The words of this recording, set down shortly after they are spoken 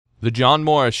The John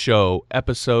Morris Show,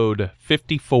 episode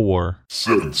 54.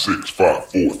 7, 6, 5,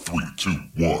 4, 3, 2,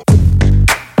 1.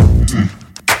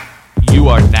 You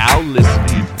are now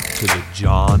listening to the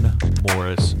John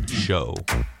Morris Show.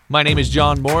 My name is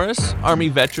John Morris, Army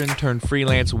veteran turned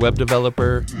freelance web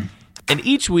developer, and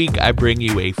each week I bring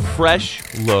you a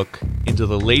fresh look into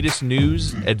the latest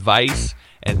news, advice,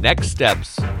 and next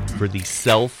steps for the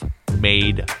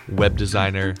self-made web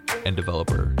designer and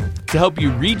developer to help you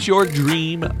reach your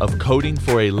dream of coding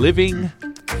for a living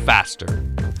faster.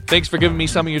 Thanks for giving me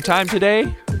some of your time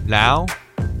today. Now,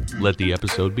 let the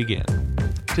episode begin.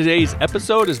 Today's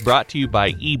episode is brought to you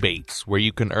by Ebates, where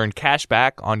you can earn cash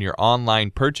back on your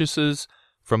online purchases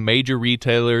from major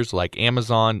retailers like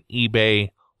Amazon, eBay,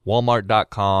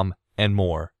 Walmart.com, and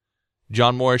more.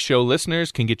 John Morris Show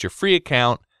listeners can get your free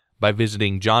account by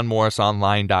visiting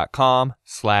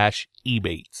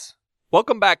johnmorrisoonline.com/ebates.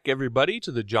 Welcome back, everybody,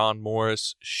 to the John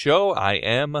Morris Show. I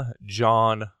am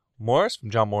John Morris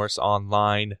from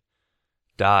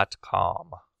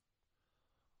johnmorrisoonline.com.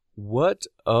 What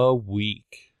a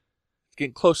week. It's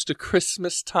getting close to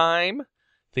Christmas time. I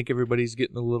think everybody's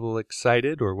getting a little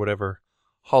excited, or whatever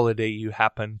holiday you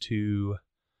happen to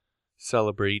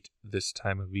celebrate this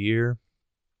time of year.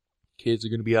 Kids are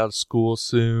going to be out of school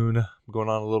soon. I'm going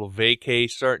on a little vacay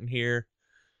starting here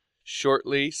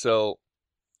shortly. So,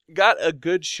 got a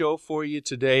good show for you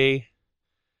today.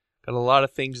 Got a lot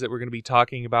of things that we're going to be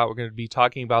talking about. We're going to be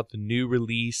talking about the new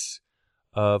release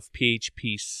of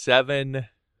PHP 7. Going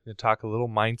to talk a little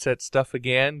mindset stuff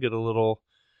again. Get a little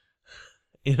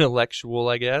intellectual,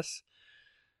 I guess.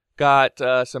 Got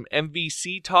some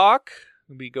MVC talk.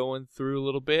 We'll be going through a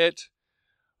little bit.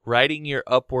 Writing your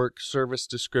Upwork service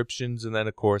descriptions, and then,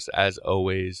 of course, as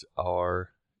always,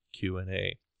 our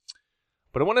Q&A.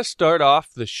 But I want to start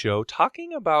off the show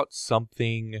talking about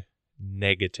something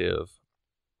negative.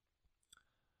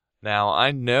 Now,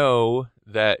 I know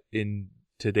that in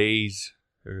today's,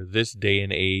 or this day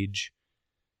and age,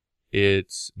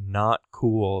 it's not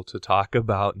cool to talk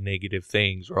about negative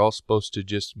things. We're all supposed to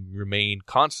just remain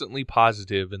constantly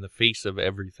positive in the face of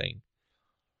everything.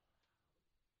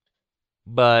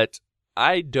 But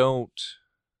I don't,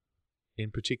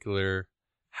 in particular,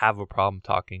 have a problem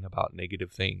talking about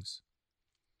negative things.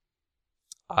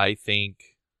 I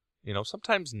think,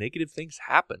 sometimes negative things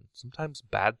happen. Sometimes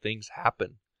bad things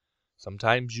happen.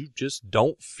 Sometimes you just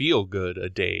don't feel good a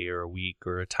day or a week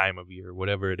or a time of year,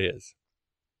 whatever it is.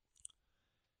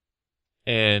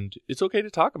 And it's okay to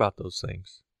talk about those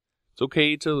things. It's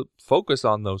okay to focus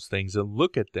on those things and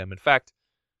look at them. In fact,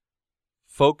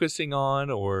 focusing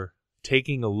on or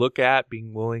taking a look at,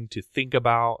 being willing to think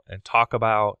about and talk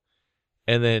about,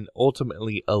 and then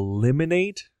ultimately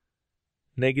eliminate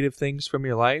negative things from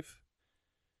your life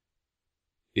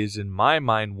is, in my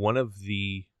mind, one of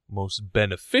the most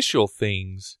beneficial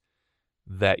things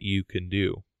that you can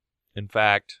do. In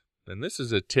fact, and this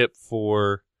is a tip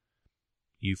for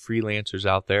you freelancers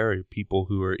out there, or people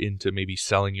who are into maybe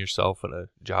selling yourself in a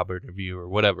job interview or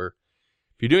whatever.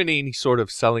 If you're doing any sort of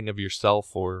selling of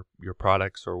yourself or your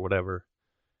products or whatever,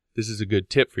 this is a good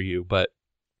tip for you. But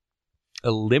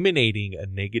eliminating a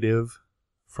negative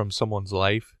from someone's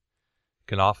life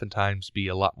can oftentimes be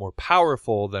a lot more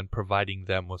powerful than providing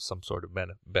them with some sort of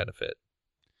benefit.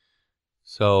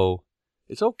 So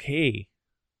it's okay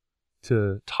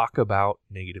to talk about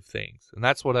negative things. And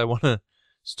that's what I want to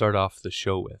start off the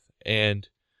show with. And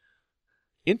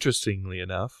interestingly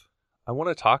enough, I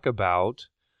want to talk about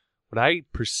what I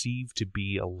perceive to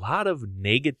be a lot of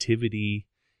negativity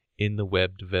in the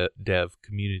web dev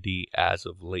community as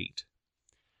of late.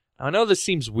 Now, I know this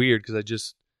seems weird because I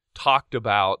just talked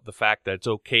about the fact that it's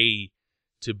okay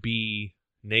to be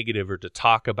negative or to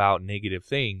talk about negative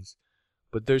things,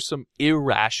 but there's some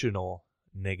irrational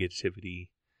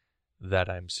negativity that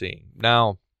I'm seeing.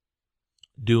 Now,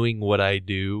 doing what I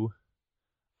do,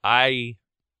 I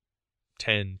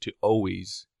tend to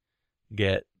always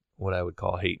get what I would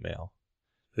call hate mail.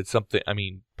 It's something,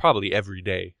 probably every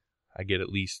day I get at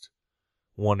least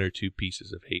one or two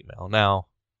pieces of hate mail. Now,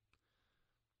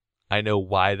 I know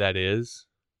why that is.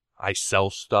 I sell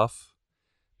stuff.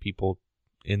 People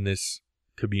in this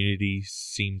community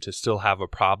seem to still have a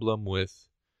problem with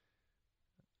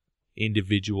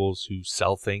individuals who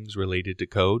sell things related to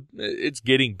code. It's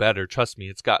getting better. Trust me,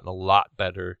 it's gotten a lot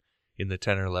better in the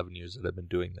 10 or 11 years that I've been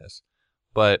doing this.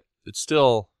 But it's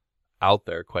still out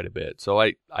there quite a bit. So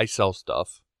I sell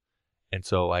stuff, and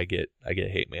so I get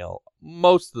hate mail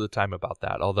most of the time about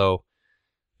that. Although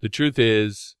the truth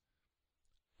is,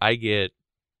 I get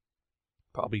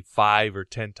probably 5 or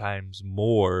 10 times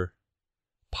more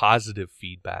positive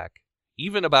feedback,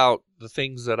 even about the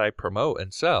things that I promote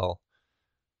and sell,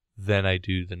 than I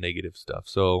do the negative stuff.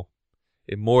 So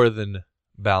it more than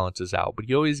balances out. But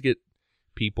you always get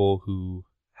people who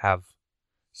have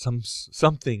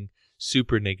something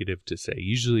super negative to say.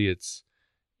 Usually it's,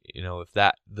 if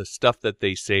the stuff that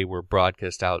they say were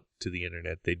broadcast out to the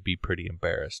internet, they'd be pretty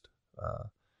embarrassed.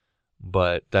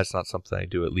 But that's not something I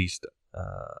do. At least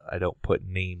I don't put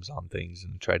names on things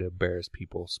and try to embarrass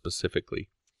people specifically.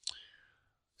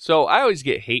 So I always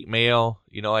get hate mail.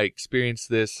 I experience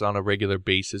this on a regular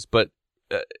basis, but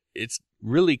it's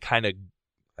really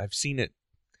I've seen it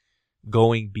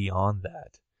going beyond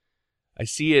that. I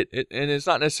see it, and it's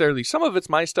not necessarily, some of it's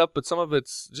my stuff, but some of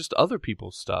it's just other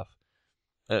people's stuff.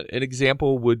 An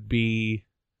example would be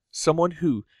someone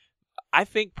who, I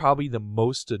think probably the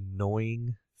most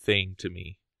annoying thing to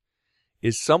me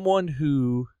is someone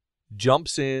who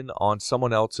jumps in on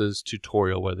someone else's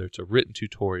tutorial, whether it's a written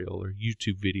tutorial or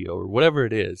YouTube video or whatever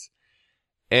it is,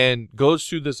 and goes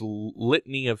through this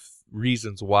litany of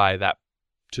reasons why that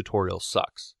tutorial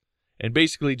sucks. And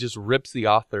basically just rips the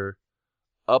author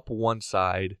up one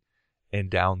side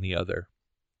and down the other.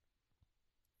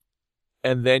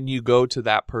 And then you go to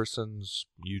that person's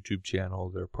YouTube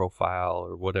channel, their profile,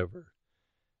 or whatever,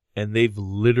 and they've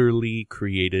literally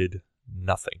created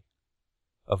nothing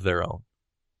of their own.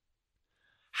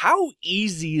 How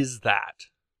easy is that?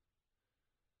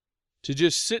 To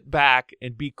just sit back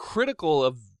and be critical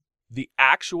of the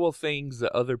actual things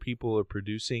that other people are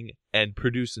producing and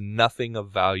produce nothing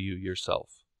of value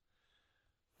yourself.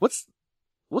 What's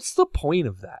the point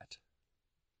of that?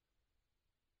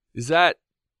 Is that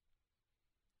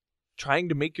trying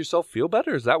to make yourself feel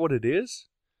better? Is that what it is?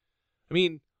 I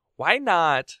mean, why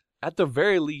not at the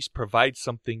very least provide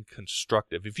something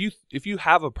constructive? If you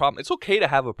have a problem, it's okay to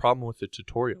have a problem with the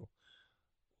tutorial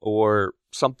or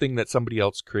something that somebody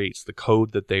else creates, the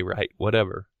code that they write,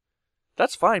 whatever.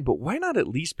 That's fine, but why not at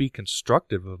least be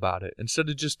constructive about it instead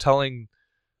of just telling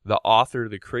the author,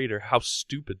 the creator, how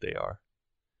stupid they are?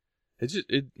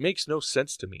 It makes no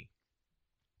sense to me.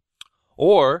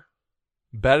 Or,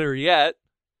 better yet,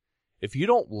 if you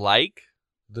don't like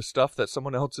the stuff that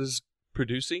someone else is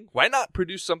producing, why not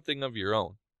produce something of your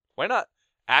own? Why not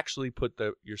actually put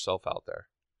yourself out there?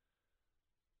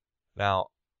 Now,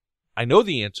 I know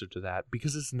the answer to that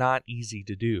because it's not easy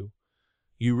to do.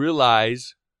 You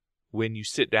realize when you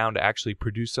sit down to actually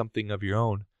produce something of your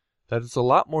own that it's a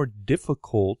lot more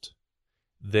difficult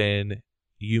than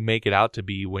you make it out to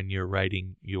be when you're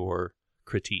writing your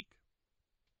critique.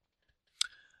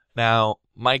 Now,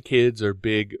 my kids are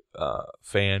big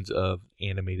fans of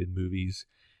animated movies,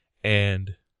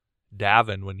 and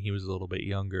Davin, when he was a little bit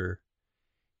younger,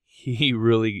 he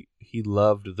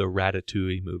loved the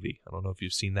Ratatouille movie. I don't know if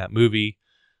you've seen that movie.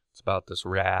 It's about this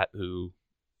rat who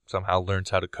somehow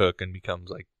learns how to cook and becomes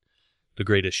like the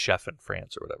greatest chef in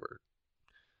France or whatever.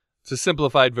 It's a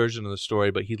simplified version of the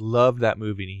story, but he loved that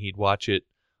movie and he'd watch it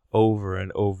over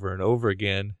and over and over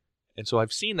again. And so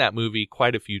I've seen that movie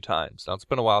quite a few times. Now, it's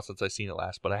been a while since I've seen it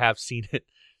last, but I have seen it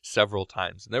several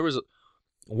times. And there was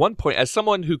one point, as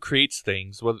someone who creates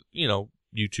things, well,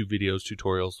 YouTube videos,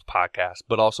 tutorials, podcasts,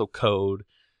 but also code,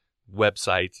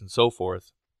 websites, and so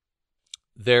forth,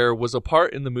 there was a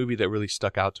part in the movie that really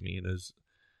stuck out to me. And it was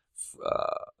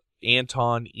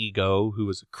Anton Ego, who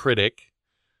was a critic,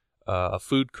 a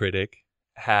food critic,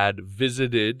 had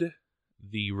visited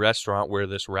the restaurant where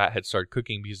this rat had started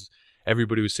cooking because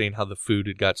everybody was saying how the food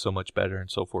had got so much better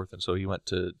and so forth. And so he went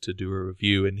to do a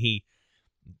review, and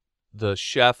the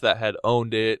chef that had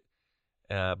owned it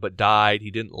but died, he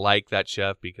didn't like that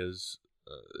chef because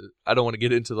I don't want to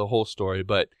get into the whole story,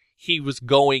 but he was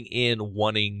going in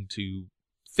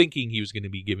thinking he was going to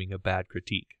be giving a bad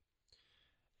critique.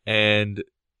 And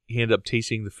he ended up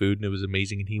tasting the food, and it was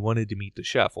amazing, and he wanted to meet the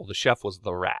chef. Well, the chef was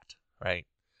the rat, right?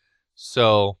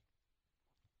 So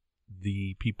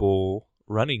the people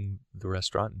running the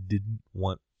restaurant didn't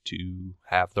want to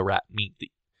have the rat meet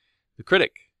the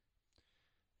critic.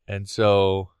 And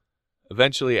so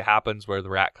eventually it happens where the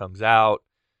rat comes out.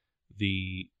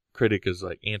 The critic is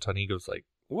like, Anton Ego's like,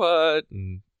 what?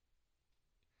 And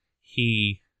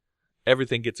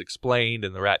everything gets explained,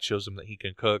 and the rat shows him that he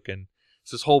can cook. And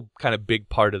it's this whole kind of big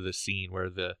part of the scene where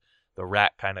the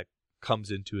rat kind of comes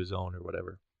into his own or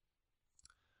whatever.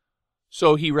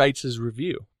 So he writes his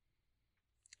review.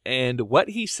 And what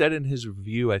he said in his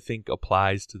review, I think,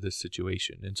 applies to this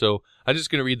situation. And so I'm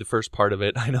just going to read the first part of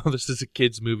it. I know this is a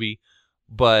kid's movie,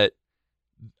 but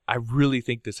I really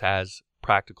think this has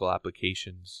practical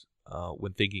applications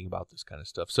when thinking about this kind of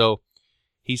stuff. So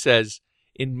he says,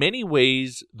 in many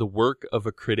ways, the work of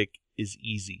a critic is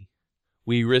easy.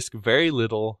 We risk very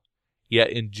little, yet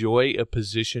enjoy a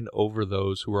position over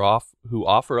those who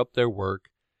offer up their work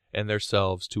and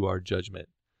themselves to our judgment.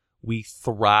 We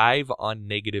thrive on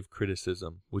negative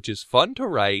criticism, which is fun to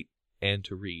write and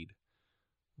to read.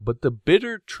 But the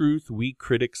bitter truth we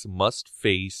critics must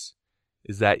face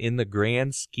is that in the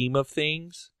grand scheme of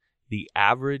things, the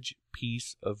average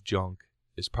piece of junk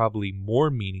is probably more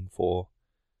meaningful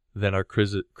than our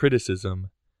criticism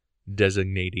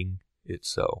designating it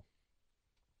so.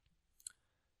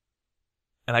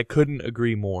 And I couldn't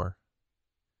agree more.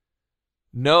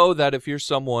 Know that if you're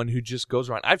someone who just goes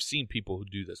around, I've seen people who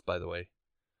do this, by the way.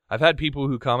 I've had people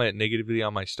who comment negatively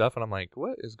on my stuff, and I'm like,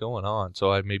 what is going on?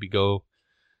 So I maybe go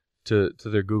to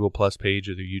their Google Plus page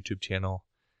or their YouTube channel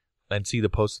and see the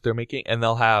posts that they're making, and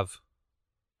they'll have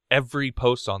every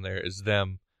post on there is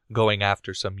them going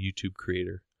after some YouTube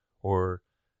creator or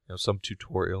some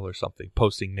tutorial or something,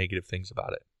 posting negative things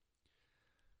about it.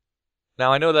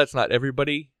 Now, I know that's not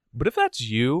everybody, but if that's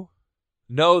you,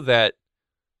 know that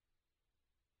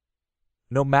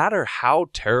no matter how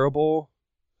terrible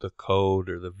the code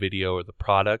or the video or the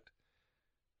product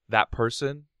that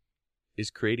person is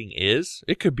creating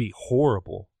it could be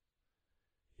horrible.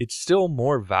 It's still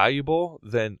more valuable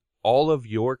than all of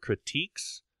your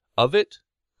critiques of it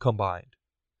combined.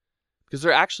 Because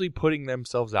they're actually putting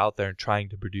themselves out there and trying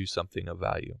to produce something of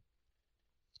value.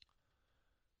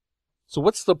 So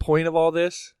what's the point of all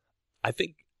this? I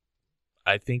think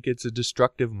it's a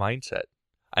destructive mindset.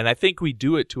 And I think we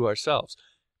do it to ourselves.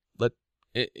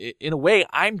 In a way,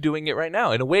 I'm doing it right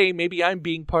now. In a way, maybe I'm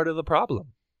being part of the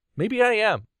problem. Maybe I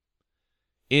am.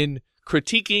 In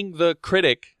critiquing the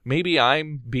critic, maybe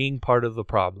I'm being part of the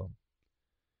problem.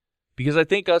 Because I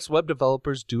think us web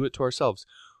developers do it to ourselves.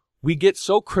 We get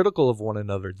so critical of one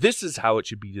another. This is how it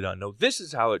should be done. No, this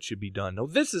is how it should be done. No,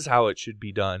 this is how it should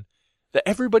be done. That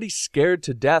everybody's scared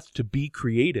to death to be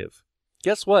creative.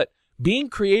 Guess what? Being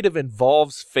creative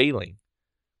involves failing.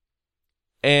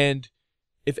 And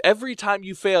if every time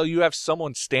you fail, you have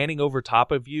someone standing over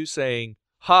top of you saying,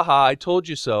 haha, I told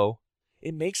you so,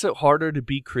 it makes it harder to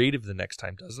be creative the next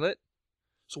time, doesn't it?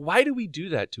 So why do we do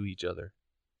that to each other?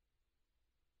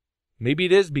 Maybe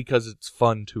it is because it's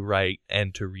fun to write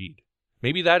and to read.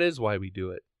 Maybe that is why we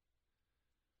do it.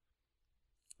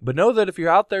 But know that if you're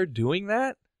out there doing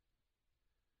that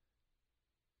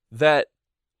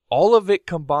all of it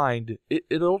combined,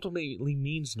 it ultimately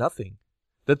means nothing.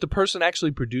 That the person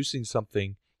actually producing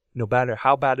something, no matter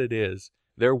how bad it is,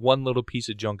 their one little piece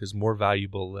of junk is more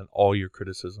valuable than all your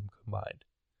criticism combined.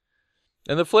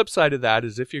 And the flip side of that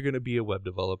is if you're going to be a web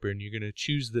developer and you're going to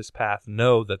choose this path,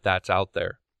 know that that's out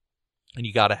there. And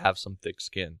you got to have some thick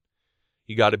skin.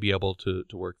 You got to be able to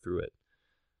work through it.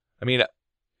 I mean,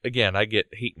 again, I get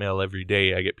hate mail every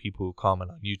day. I get people who comment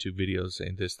on YouTube videos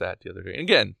saying this, that, the other day. And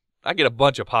again, I get a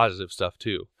bunch of positive stuff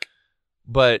too.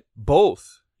 But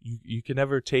both, you can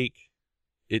never take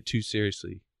it too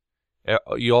seriously.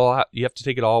 You have to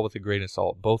take it all with a grain of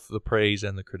salt, both the praise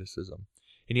and the criticism.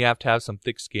 And you have to have some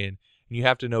thick skin. And you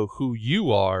have to know who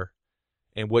you are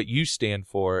and what you stand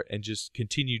for and just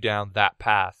continue down that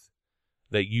path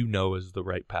that you know is the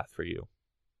right path for you.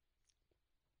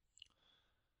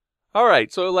 All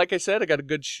right, so like I said, I got a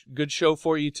good show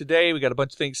for you today. We got a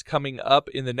bunch of things coming up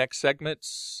in the next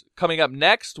segments. Coming up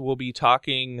next, we'll be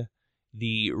talking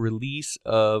the release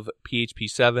of PHP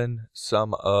 7,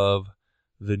 some of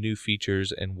the new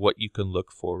features, and what you can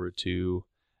look forward to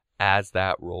as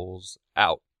that rolls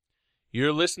out.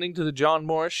 You're listening to The John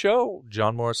Morris Show,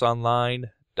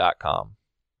 johnmorrisonline.com.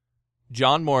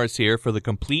 John Morris here for the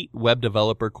complete web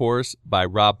developer course by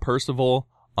Rob Percival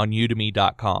on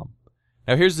udemy.com.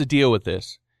 Now here's the deal with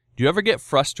this. Do you ever get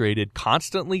frustrated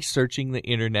constantly searching the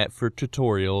internet for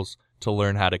tutorials to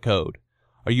learn how to code?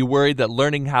 Are you worried that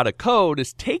learning how to code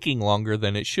is taking longer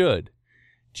than it should?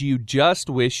 Do you just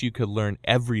wish you could learn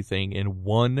everything in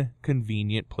one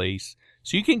convenient place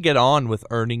so you can get on with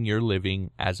earning your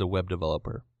living as a web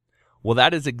developer? Well,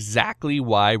 that is exactly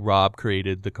why Rob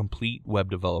created the complete web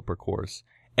developer course.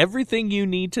 Everything you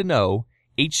need to know,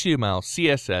 HTML,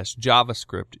 CSS,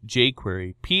 JavaScript,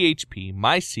 jQuery, PHP,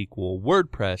 MySQL,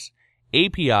 WordPress,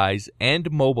 APIs, and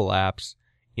mobile apps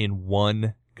in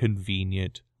one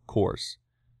convenient course.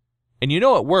 And you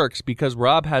know it works because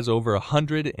Rob has over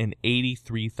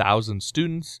 183,000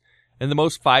 students and the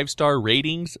most 5-star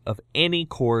ratings of any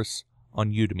course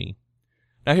on Udemy.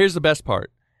 Now here's the best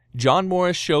part. John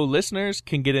Morris Show listeners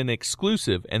can get an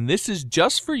exclusive, and this is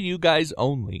just for you guys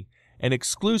only, an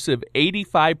exclusive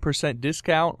 85%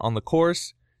 discount on the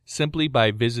course simply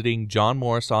by visiting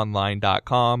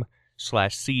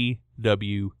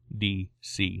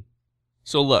johnmorrisonline.com/CWDC.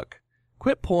 So look,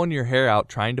 quit pulling your hair out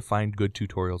trying to find good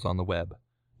tutorials on the web.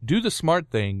 Do the smart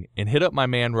thing and hit up my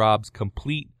man Rob's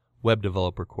complete web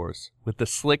developer course with the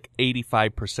slick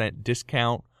 85%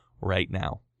 discount right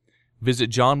now.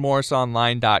 Visit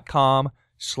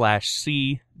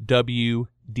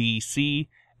johnmorrisonline.com/CWDC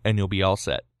and you'll be all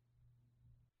set.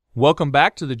 Welcome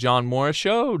back to the John Morris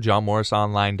Show,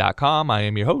 johnmorrisonline.com. I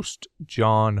am your host,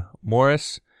 John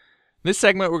Morris. In this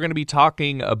segment, we're going to be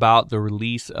talking about the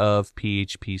release of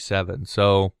PHP 7.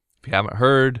 So, if you haven't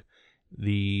heard,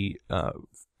 the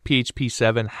PHP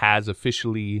 7 has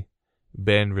officially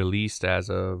been released as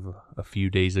of a few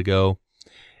days ago.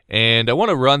 And I want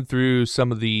to run through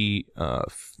some of the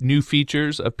new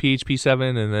features of PHP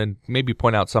 7 and then maybe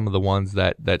point out some of the ones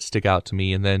that stick out to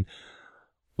me, and then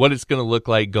what it's going to look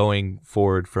like going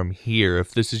forward from here.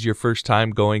 If this is your first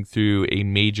time going through a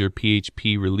major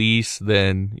PHP release,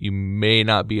 then you may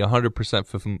not be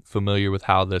 100% familiar with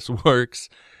how this works.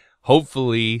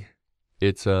 Hopefully,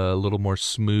 it's a little more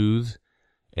smooth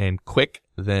and quick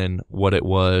than what it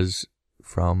was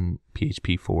from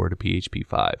PHP 4 to PHP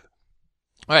 5.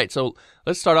 All right, so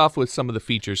let's start off with some of the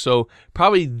features. So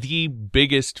probably the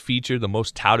biggest feature, the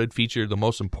most touted feature, the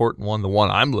most important one, the one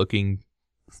I'm looking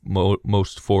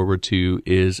most forward to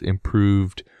is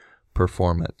improved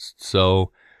performance.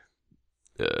 So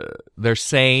they're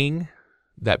saying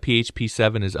that PHP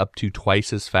 7 is up to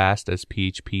twice as fast as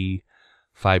PHP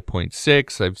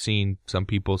 5.6. I've seen some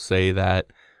people say that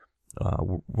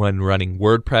when running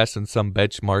WordPress and some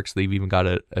benchmarks, they've even got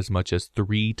it as much as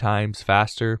 3 times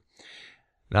faster.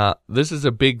 Now, this is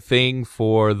a big thing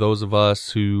for those of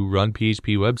us who run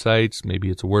PHP websites. Maybe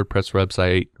it's a WordPress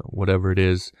website, whatever it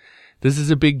is. This is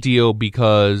a big deal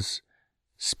because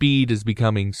speed is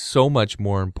becoming so much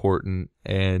more important.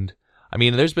 And I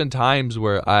mean, there's been times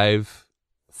where I've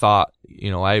thought,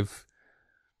 I've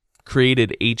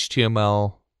created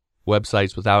HTML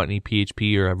websites without any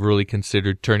PHP, or I've really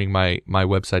considered turning my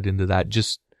website into that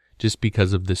just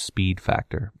because of the speed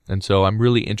factor. And so I'm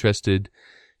really interested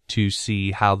to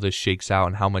see how this shakes out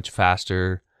and how much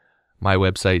faster my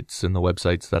websites and the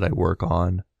websites that I work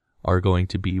on are going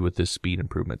to be with this speed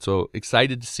improvement. So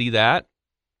excited to see that.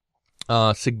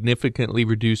 Significantly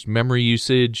reduced memory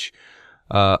usage.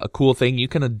 A cool thing, you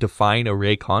can define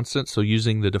array constants. So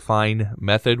using the define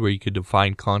method where you could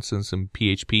define constants in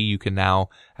PHP, you can now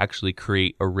actually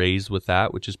create arrays with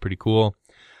that, which is pretty cool.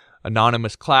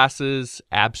 Anonymous classes,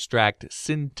 abstract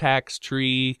syntax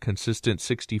tree, consistent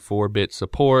 64-bit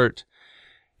support,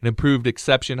 an improved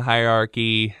exception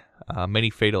hierarchy.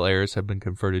 Many fatal errors have been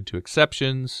converted to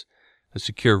exceptions. A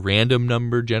secure random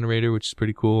number generator, which is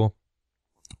pretty cool.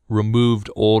 Removed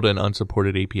old and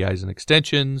unsupported APIs and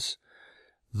extensions.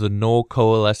 The null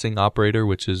coalescing operator,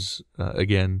 which is,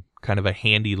 again, kind of a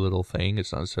handy little thing.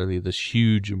 It's not necessarily this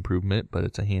huge improvement, but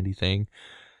it's a handy thing.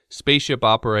 Spaceship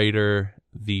operator,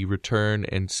 the return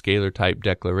and scalar type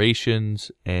declarations,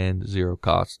 and zero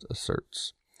cost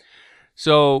asserts.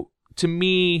 So to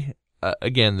me,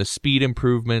 again, the speed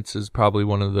improvements is probably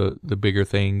one of the bigger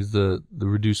things, the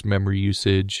reduced memory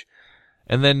usage,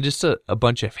 and then just a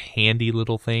bunch of handy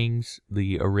little things,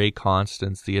 the array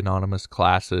constants, the anonymous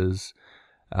classes,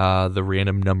 the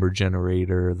random number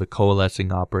generator, the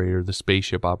coalescing operator, the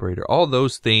spaceship operator. All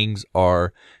those things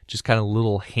are just kind of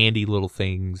little handy little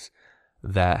things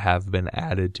that have been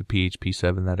added to PHP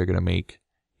 7 that are going to make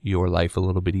your life a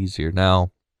little bit easier.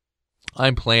 Now,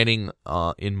 I'm planning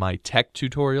in my tech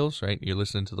tutorials, right? You're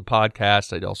listening to the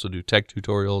podcast. I also do tech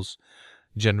tutorials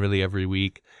generally every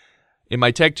week. In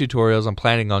my tech tutorials, I'm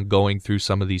planning on going through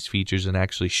some of these features and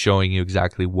actually showing you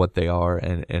exactly what they are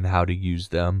and how to use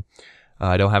them.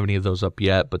 I don't have any of those up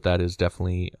yet, but that is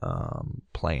definitely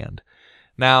planned.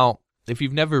 Now, if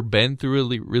you've never been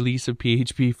through a release of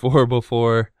PHP 4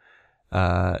 before,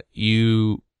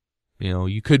 you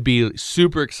could be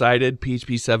super excited.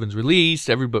 PHP 7's released.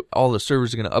 All the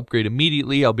servers are going to upgrade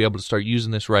immediately. I'll be able to start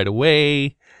using this right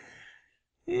away.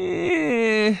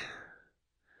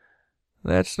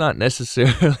 That's not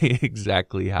necessarily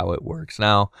exactly how it works.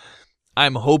 Now,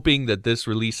 I'm hoping that this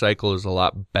release cycle is a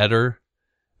lot better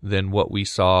than what we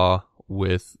saw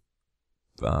with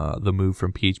the move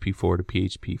from PHP 4 to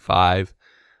PHP 5.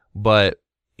 But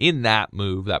in that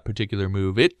particular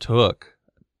move, it took,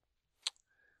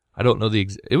 I don't know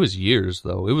it was years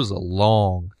though. It was a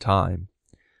long time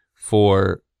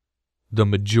for the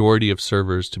majority of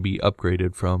servers to be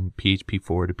upgraded from PHP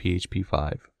 4 to PHP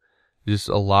 5. Just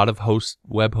a lot of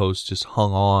web hosts just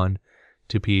hung on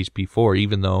to PHP 4,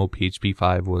 even though PHP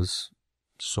 5 was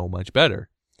so much better.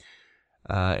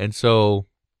 And so,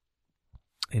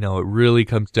 it really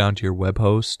comes down to your web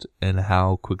host and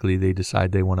how quickly they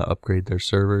decide they want to upgrade their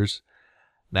servers.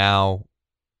 Now,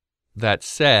 that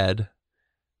said,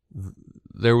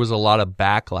 there was a lot of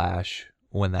backlash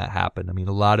when that happened. I mean,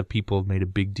 a lot of people have made a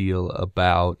big deal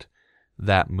about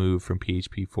that move from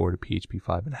PHP 4 to PHP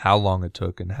 5 and how long it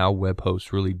took and how web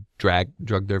hosts really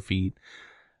drug their feet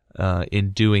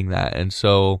in doing that. And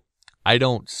so I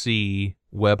don't see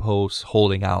web hosts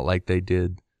holding out like they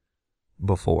did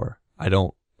before. I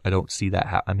don't see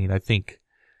that. I mean, I think,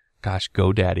 gosh,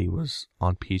 GoDaddy was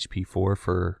on PHP 4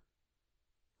 for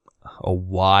a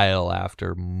while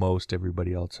after most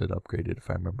everybody else had upgraded,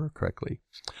 if I remember correctly.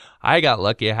 I got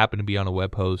lucky. I happened to be on a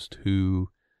web host who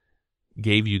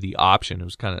gave you the option. It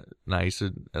was kind of nice.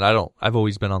 And I've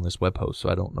always been on this web host, so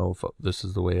I don't know if this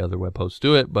is the way other web hosts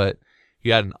do it, but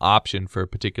you had an option for a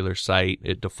particular site.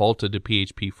 It defaulted to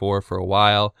PHP 4 for a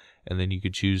while, and then you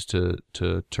could choose to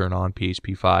turn on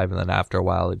PHP 5, and then after a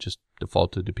while it just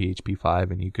defaulted to PHP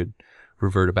 5, and you could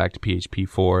revert it back to PHP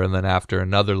 4, and then after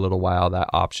another little while, that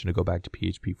option to go back to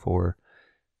PHP 4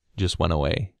 just went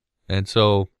away. And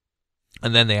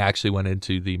then they actually went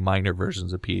into the minor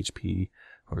versions of PHP,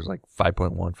 or it was like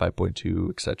 5.1, 5.2,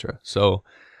 etc. So,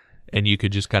 and you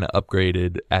could just kind of upgrade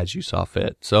it as you saw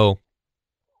fit. So,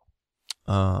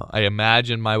 I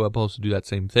imagine my web host will do that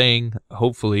same thing.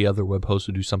 Hopefully other web hosts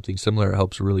will do something similar. It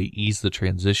helps really ease the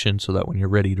transition so that when you're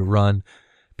ready to run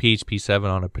PHP 7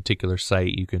 on a particular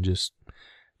site, you can just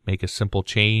make a simple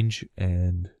change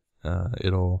and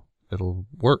it'll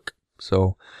work.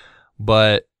 So,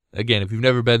 but again, if you've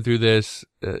never been through this,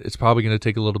 it's probably going to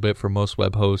take a little bit for most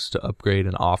web hosts to upgrade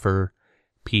and offer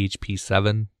PHP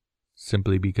 7,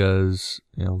 simply because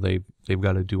they've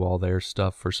got to do all their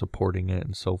stuff for supporting it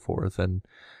and so forth. And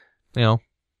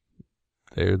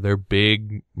they're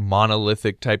big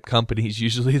monolithic type companies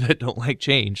usually that don't like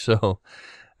change. So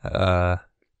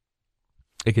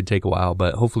it could take a while,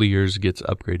 but hopefully yours gets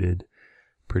upgraded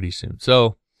pretty soon.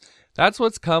 So that's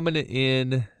what's coming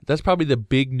in. That's probably the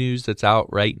big news that's out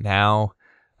right now.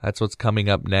 That's what's coming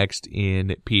up next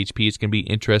in PHP. It's going to be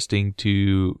interesting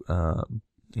to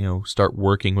start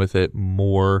working with it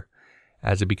more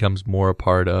as it becomes more a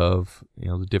part of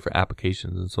the different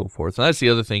applications and so forth. And that's the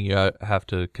other thing you have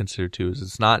to consider too, is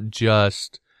it's not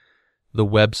just the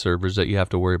web servers that you have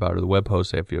to worry about or the web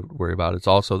hosts that you have to worry about. It's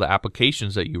also the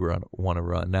applications that you want to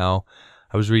run. Now,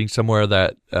 I was reading somewhere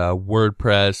that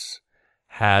WordPress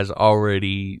has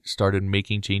already started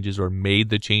making changes or made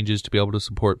the changes to be able to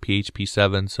support PHP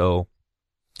 7. So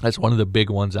that's one of the big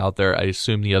ones out there. I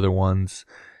assume the other ones,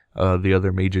 the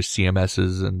other major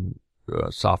CMSs and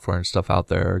software and stuff out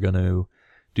there are going to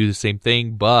do the same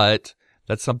thing. But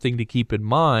that's something to keep in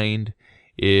mind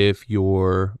if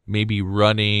you're maybe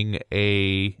running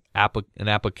an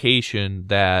application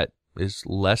that is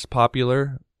less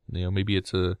popular. Maybe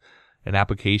it's an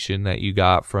application that you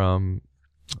got from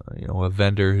a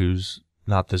vendor who's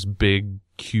not this big,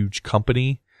 huge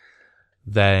company,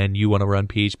 then you want to run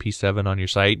PHP 7 on your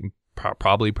site,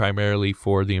 probably primarily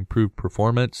for the improved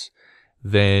performance.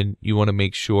 Then you want to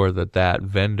make sure that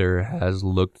vendor has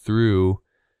looked through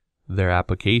their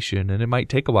application, and it might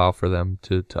take a while for them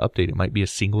to update. It might be a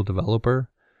single developer,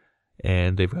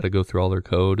 and they've got to go through all their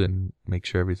code and make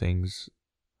sure everything's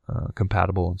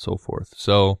compatible and so forth.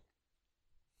 So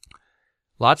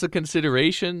lots of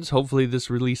considerations. Hopefully this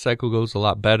release cycle goes a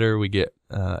lot better. We get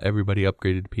everybody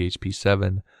upgraded to PHP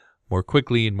 7 more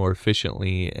quickly and more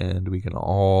efficiently, and we can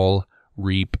all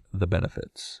reap the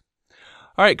benefits.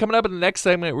 All right, coming up in the next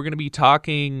segment, we're going to be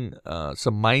talking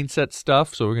some mindset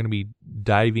stuff. So we're going to be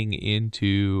diving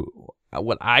into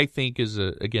what I think is,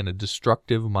 a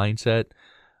destructive mindset,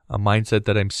 a mindset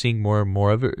that I'm seeing more and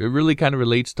more of. It really kind of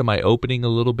relates to my opening a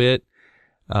little bit.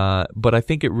 But I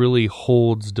think it really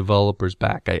holds developers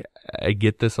back. I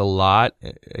get this a lot.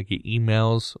 I get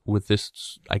emails with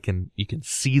this. You can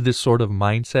see this sort of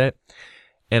mindset.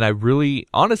 And I really,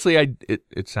 honestly,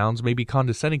 it sounds maybe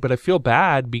condescending, but I feel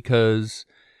bad because,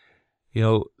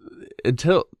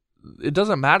 until it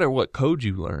doesn't matter what code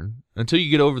you learn, until you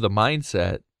get over the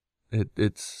mindset,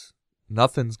 it's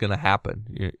nothing's going to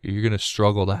happen. You're going to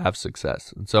struggle to have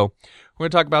success. And so we're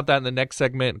going to talk about that in the next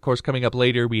segment. Of course, coming up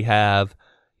later, we have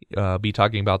be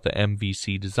talking about the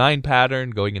MVC design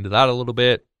pattern, going into that a little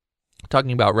bit,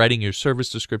 talking about writing your service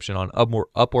description on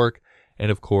Upwork, and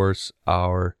of course,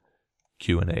 our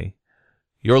Q&A.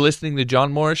 You're listening to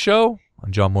John Morris Show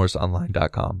on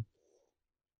johnmorrisonline.com.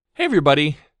 Hey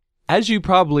everybody. As you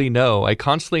probably know, I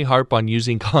constantly harp on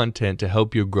using content to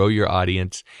help you grow your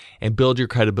audience and build your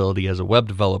credibility as a web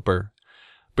developer.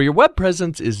 But your web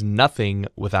presence is nothing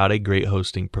without a great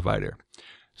hosting provider.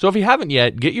 So if you haven't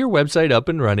yet, get your website up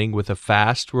and running with a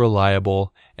fast,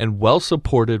 reliable, and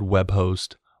well-supported web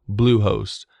host,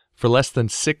 Bluehost, for less than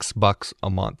 $6 a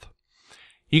month.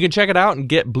 You can check it out and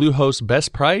get Bluehost's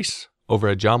best price over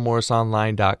at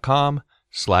johnmorrisonline.com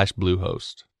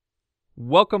Bluehost.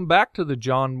 Welcome back to the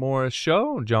John Morris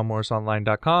Show on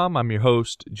johnmorrisonline.com. I'm your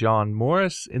host, John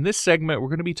Morris. In this segment, we're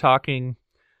going to be talking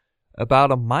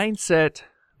about a mindset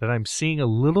that I'm seeing a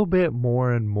little bit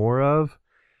more and more of,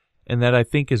 and that I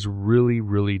think is really,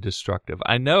 really destructive.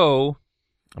 I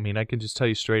can just tell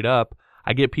you straight up,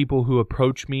 I get people who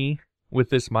approach me with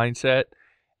this mindset,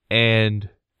 and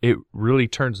it really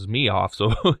turns me off.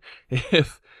 So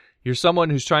if you're someone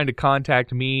who's trying to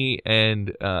contact me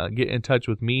and get in touch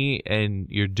with me and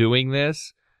you're doing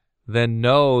this, then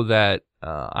know that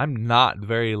I'm not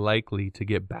very likely to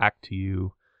get back to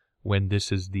you when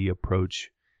this is the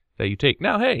approach that you take.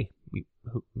 Now, hey,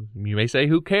 you may say,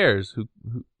 who cares? Who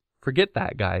forget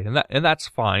that guy, and that's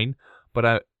fine.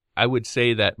 But I would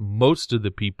say that most of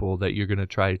the people that you're going to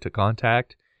try to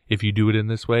contact, if you do it in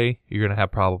this way, you're going to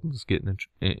have problems getting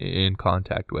in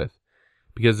contact with,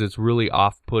 because it's really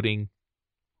off-putting.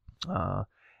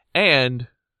 And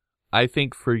I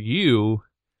think for you,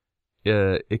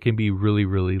 it can be really,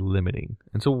 really limiting.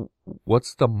 And so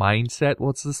what's the mindset? Well,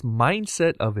 it's this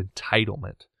mindset of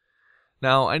entitlement.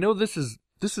 Now, I know this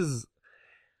is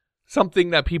something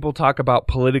that people talk about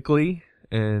politically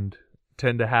and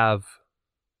tend to have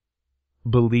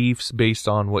beliefs based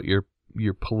on what your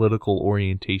political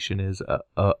orientation is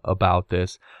about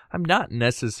this. I'm not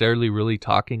necessarily really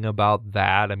talking about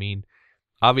that. I mean,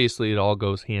 obviously it all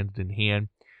goes hand in hand,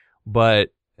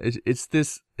 but it's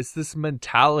this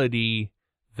mentality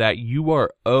that you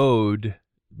are owed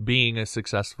being a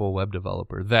successful web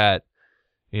developer, that,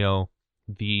 you know,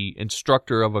 the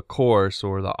instructor of a course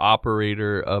or the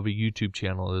operator of a YouTube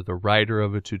channel or the writer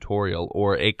of a tutorial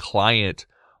or a client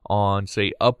on,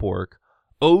 say, Upwork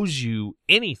owes you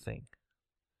anything.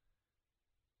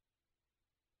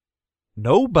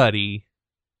 Nobody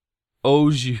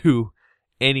owes you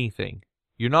anything.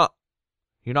 You're not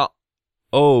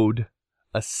owed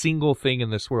a single thing in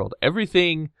this world.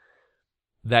 Everything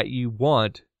that you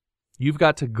want, you've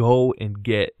got to go and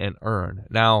get and earn.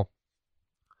 Now,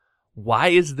 why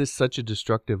is this such a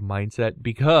destructive mindset?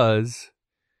 Because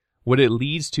what it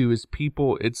leads to is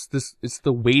it's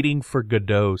the waiting for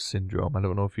Godot syndrome. I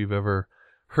don't know if you've ever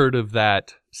heard of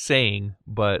that saying,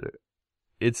 but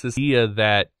it's this idea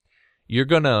that you're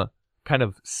going to kind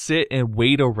of sit and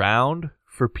wait around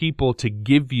for people to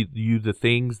give you the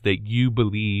things that you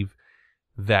believe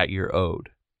that you're owed.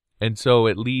 And so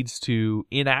it leads to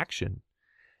inaction.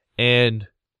 And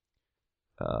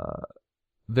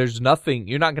there's nothing,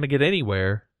 you're not going to get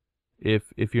anywhere if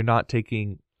you're not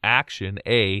taking action,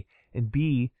 A, and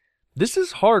B, this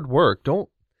is hard work. Don't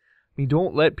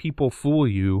let people fool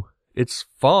you. It's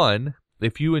fun.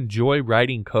 If you enjoy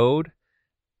writing code,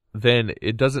 then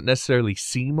it doesn't necessarily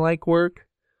seem like work,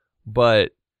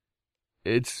 but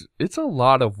it's a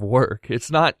lot of work.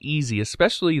 It's not easy,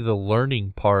 especially the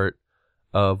learning part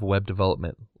of web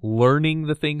development. Learning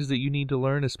the things that you need to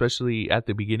learn, especially at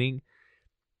the beginning,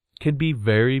 can be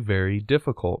very, very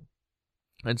difficult.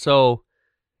 And so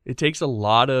it takes a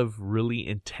lot of really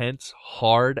intense,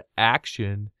 hard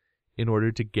action in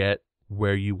order to get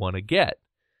where you want to get.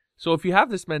 So if you have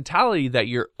this mentality that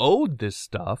you're owed this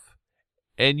stuff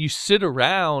and you sit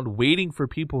around waiting for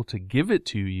people to give it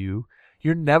to you,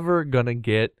 you're never going to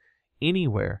get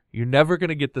anywhere. You're never going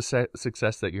to get the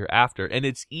success that you're after. And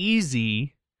it's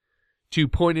easy to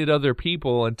point at other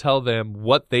people and tell them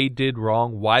what they did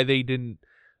wrong, why they didn't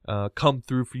come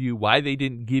through for you, why they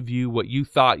didn't give you what you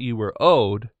thought you were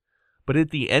owed. But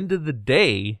at the end of the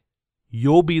day,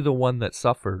 you'll be the one that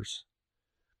suffers.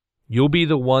 You'll be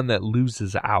the one that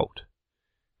loses out,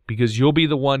 because you'll be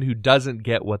the one who doesn't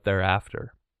get what they're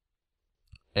after.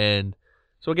 And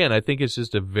so again, I think it's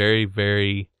just a very,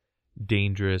 very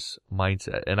dangerous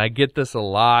mindset. And I get this a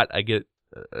lot. I get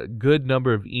a good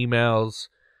number of emails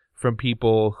from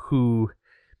people who,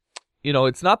 you know,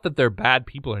 it's not that they're bad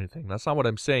people or anything. That's not what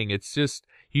I'm saying. It's just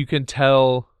you can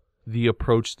tell the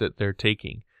approach that they're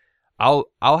taking.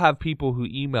 I'll have people who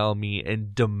email me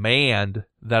and demand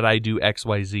that I do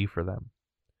XYZ for them.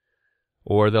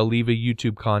 Or they'll leave a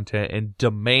YouTube content and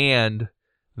demand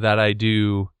that I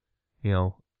do, you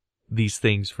know, these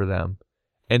things for them.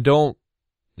 And don't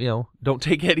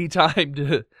take any time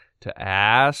to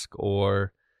ask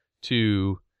or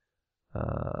to,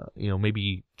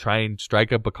 maybe try and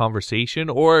strike up a conversation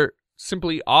or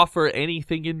simply offer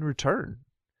anything in return.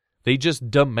 They just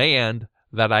demand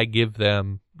that I give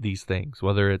them these things,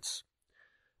 whether it's,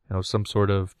 you know, some sort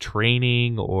of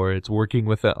training or it's working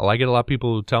with them. I get a lot of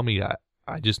people who tell me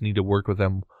I just need to work with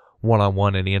them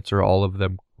one-on-one and answer all of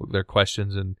their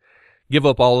questions and give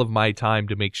up all of my time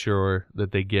to make sure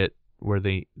that they get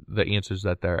the answers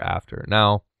that they're after.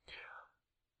 Now,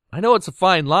 I know it's a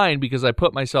fine line because I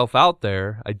put myself out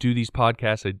there. I do these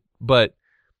podcasts, but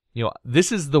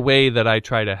this is the way that I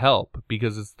try to help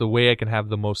because it's the way I can have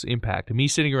the most impact. Me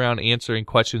sitting around answering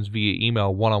questions via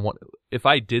email one-on-one, if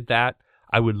I did that,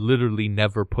 I would literally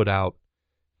never put out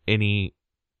any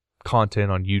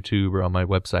content on YouTube or on my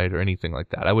website or anything like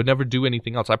that. I would never do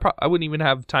anything else. I wouldn't even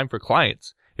have time for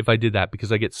clients if I did that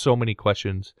because I get so many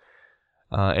questions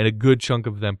and a good chunk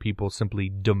of them people simply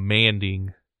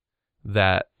demanding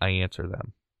that I answer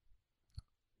them.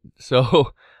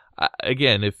 So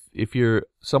again, if you're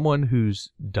someone who's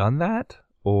done that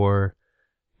or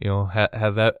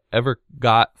have ever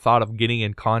thought of getting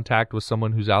in contact with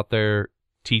someone who's out there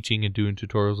teaching and doing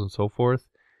tutorials and so forth,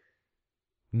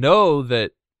 know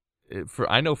that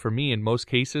I know for me, in most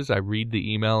cases, I read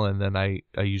the email and then I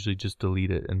usually just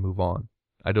delete it and move on.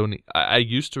 I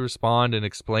used to respond and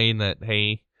explain that,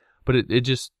 hey, but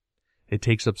it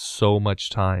takes up so much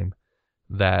time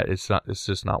that it's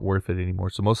just not worth it anymore.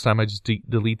 So most of the time I just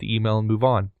delete the email and move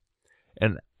on.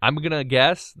 And I'm going to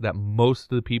guess that most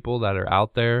of the people that are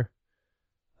out there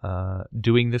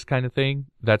doing this kind of thing,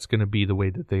 that's going to be the way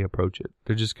that they approach it.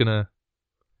 They're just going to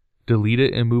delete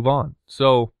it and move on.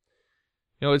 So,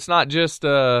 it's not just,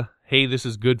 hey, this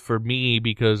is good for me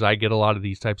because I get a lot of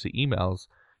these types of emails.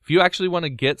 If you actually want to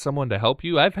get someone to help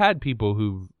you, I've had people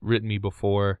who've written me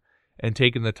before and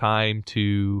taken the time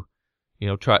to,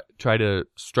 try to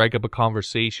strike up a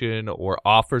conversation or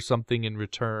offer something in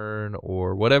return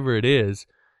or whatever it is.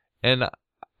 And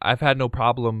I've had no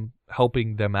problem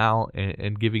helping them out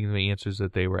and giving them the answers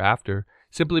that they were after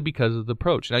simply because of the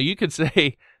approach. Now, you could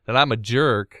say that I'm a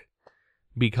jerk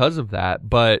because of that,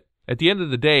 but at the end of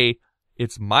the day,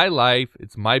 it's my life,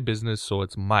 it's my business, so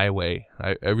it's my way.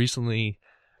 I recently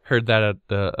heard that at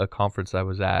a conference I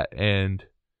was at, and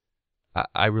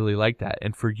I really like that.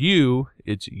 And for you,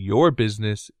 it's your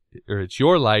business, or it's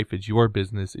your life, it's your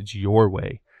business, it's your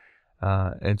way.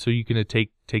 And so you can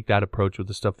take that approach with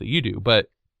the stuff that you do. But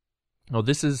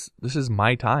this is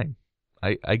my time.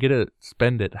 I get to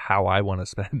spend it how I want to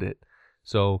spend it.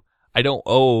 So I don't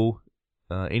owe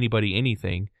anybody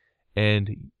anything,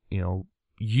 and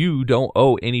you don't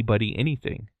owe anybody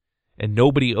anything, and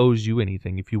nobody owes you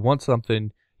anything. If you want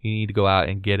something, you need to go out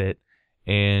and get it.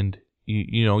 And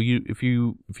if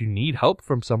you need help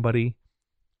from somebody,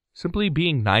 simply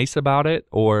being nice about it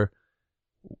or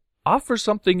offer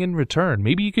something in return.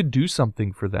 Maybe you could do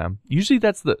something for them. Usually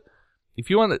if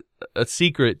you want a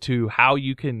secret to how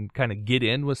you can kind of get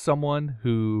in with someone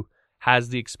who has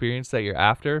the experience that you're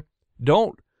after,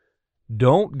 don't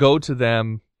go to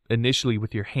them initially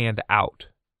with your hand out.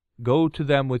 Go to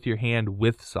them with your hand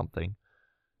with something.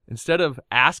 Instead of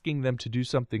asking them to do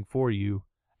something for you,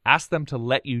 ask them to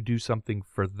let you do something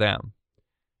for them.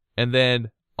 And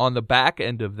then on the back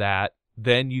end of that,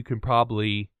 then you can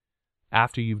probably,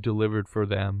 after you've delivered for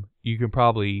them, you can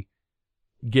probably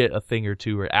get a thing or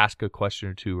two or ask a question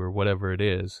or two or whatever it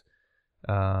is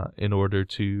in order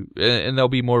to, and they'll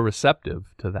be more receptive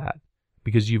to that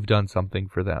because you've done something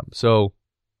for them. So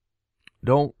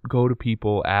don't go to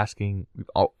people asking,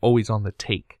 always on the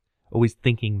take, always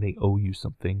thinking they owe you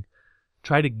something.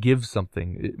 Try to give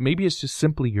something. Maybe it's just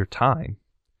simply your time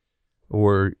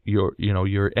or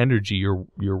your energy,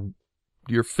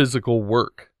 your physical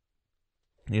work.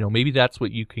 Maybe that's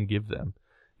what you can give them.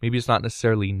 Maybe it's not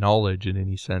necessarily knowledge in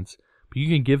any sense, but you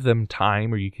can give them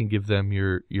time or you can give them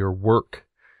your work.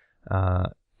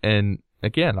 And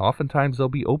again, oftentimes they'll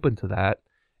be open to that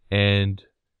and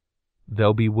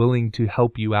they'll be willing to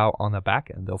help you out on the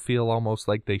back end. They'll feel almost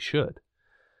like they should.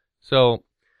 So,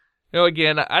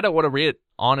 again, I don't want to rant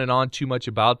on and on too much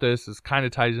about this. This kind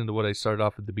of ties into what I started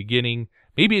off at the beginning.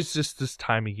 Maybe it's just this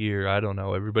time of year. I don't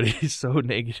know. Everybody is so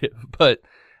negative. But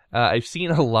I've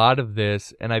seen a lot of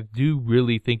this, and I do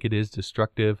really think it is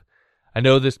destructive. I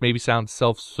know this maybe sounds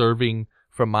self-serving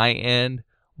from my end,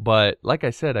 but like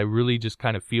I said, I really just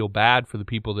kind of feel bad for the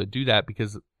people that do that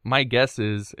because my guess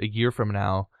is a year from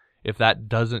now, if that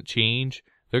doesn't change,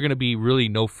 they're going to be really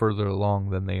no further along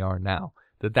than they are now.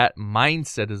 That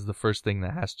mindset is the first thing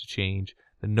that has to change.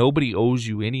 That nobody owes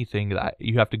you anything. That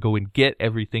you have to go and get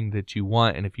everything that you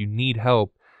want. And if you need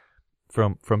help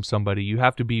from somebody, you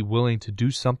have to be willing to do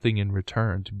something in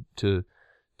return to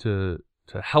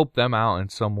help them out in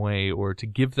some way or to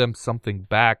give them something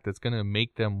back that's going to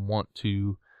make them want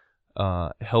to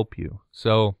help you.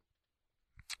 So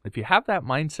if you have that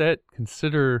mindset,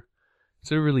 consider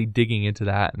really digging into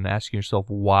that and asking yourself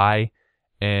why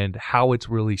and how it's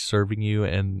really serving you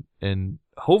and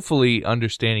hopefully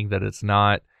understanding that it's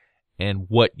not and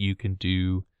what you can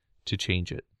do to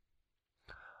change it.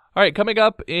 All right, coming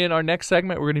up in our next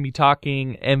segment, we're going to be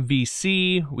talking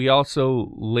MVC. We also,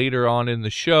 later on in the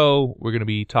show, we're going to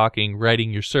be talking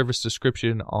writing your service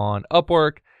description on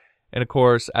Upwork. And of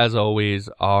course, as always,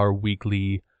 our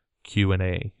weekly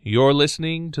Q&A. You're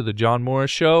listening to The John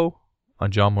Morris Show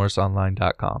on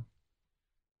johnmorrisonline.com.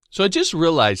 So I just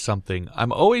realized something.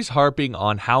 I'm always harping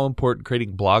on how important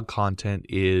creating blog content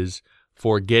is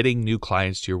for getting new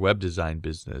clients to your web design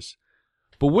business.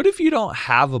 But what if you don't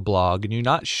have a blog and you're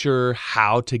not sure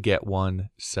how to get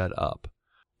one set up?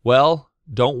 Well,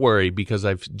 don't worry, because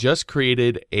I've just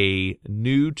created a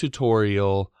new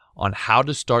tutorial on how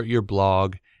to start your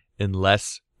blog in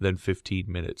less than 15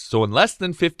 minutes. So in less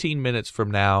than 15 minutes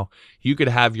from now, you could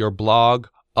have your blog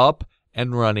up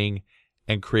and running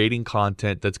and creating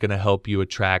content that's going to help you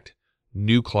attract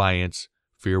new clients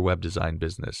for your web design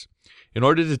business. In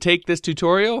order to take this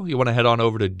tutorial, you want to head on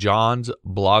over to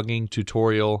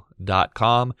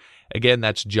johnsbloggingtutorial.com. Again,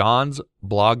 that's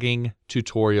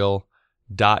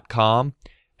johnsbloggingtutorial.com.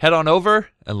 Head on over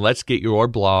and let's get your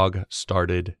blog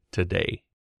started today.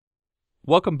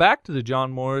 Welcome back to the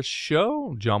John Morris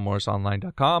Show,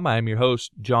 johnmorrisonline.com. I am your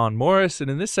host, John Morris, and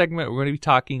in this segment, we're going to be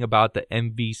talking about the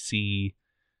MVC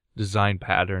design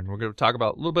pattern. We're going to talk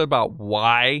about a little bit about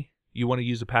why you want to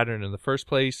use a pattern in the first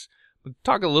place. We'll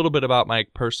talk a little bit about my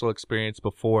personal experience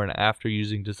before and after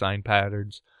using design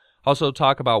patterns. Also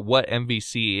talk about what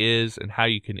MVC is and how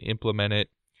you can implement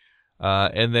it.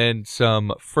 And then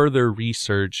some further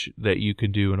research that you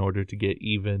can do in order to get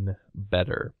even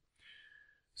better.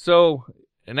 So,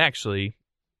 and actually,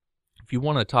 if you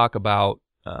want to talk about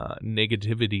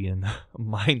negativity and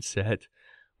mindset,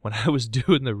 when I was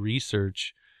doing the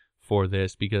research for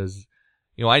this, because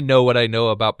I know what I know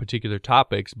about particular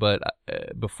topics, but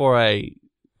before I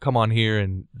come on here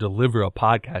and deliver a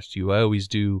podcast to you, I always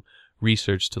do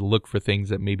research to look for things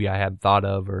that maybe I hadn't thought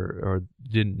of or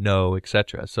didn't know,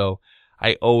 etc. So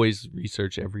I always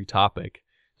research every topic.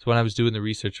 So when I was doing the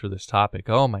research for this topic,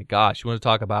 oh my gosh, you want to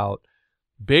talk about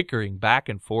bickering back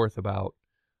and forth about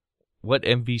what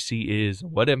MVC is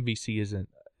and what MVC isn't.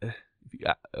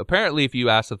 Apparently, if you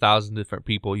ask 1,000 different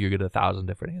people, you get 1,000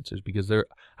 different answers, because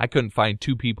I couldn't find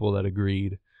two people that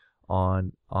agreed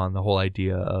on the whole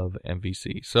idea of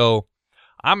MVC. So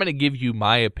I'm going to give you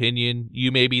my opinion. You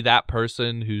may be that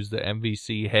person who's the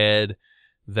MVC head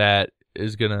that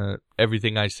is going to,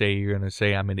 everything I say, you're going to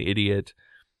say I'm an idiot.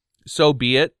 So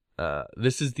be it.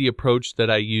 This is the approach that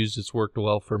I used. It's worked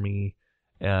well for me.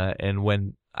 And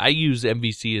when I use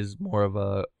MVC as more of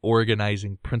a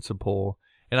organizing principle,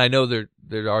 and I know there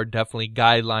are definitely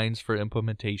guidelines for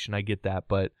implementation, I get that,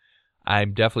 but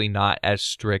I'm definitely not as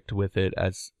strict with it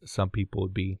as some people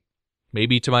would be.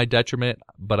 Maybe to my detriment,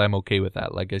 but I'm okay with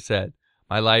that. Like I said,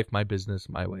 my life, my business,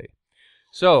 my way.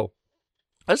 So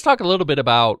let's talk a little bit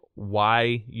about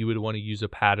why you would want to use a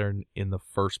pattern in the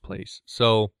first place.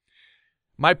 So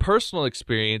my personal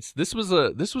experience, this was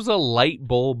a light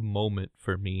bulb moment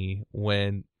for me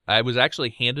when I was actually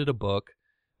handed a book.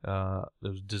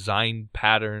 Those design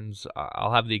patterns.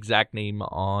 I'll have the exact name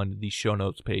on the show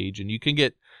notes page, and I'm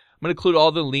going to include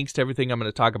all the links to everything I'm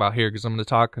going to talk about here, because I'm going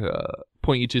to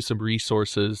point you to some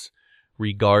resources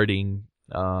regarding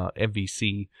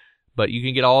MVC. But you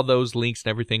can get all those links and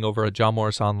everything over at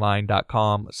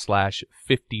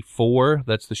johnmorrisonline.com/54.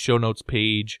 That's the show notes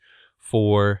page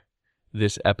for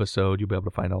this episode. You'll be able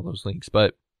to find all those links.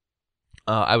 But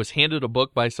I was handed a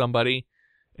book by somebody,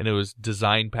 and it was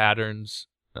design patterns.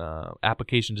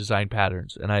 Application design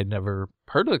patterns, and I had never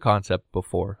heard of the concept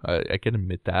before. I can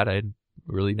admit that. I had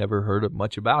really never heard of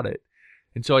much about it.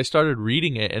 And so I started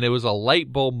reading it, and it was a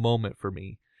light bulb moment for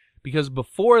me. Because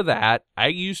before that, I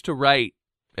used to write,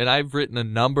 and I've written a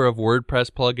number of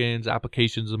WordPress plugins,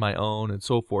 applications of my own, and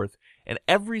so forth, and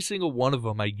every single one of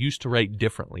them I used to write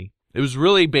differently. It was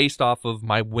really based off of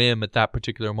my whim at that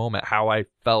particular moment, how I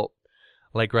felt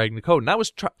like writing the code. And I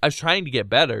was trying to get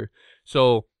better,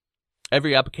 so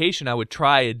every application I would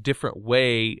try a different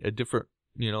way, a different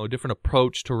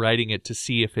approach to writing it to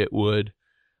see if it would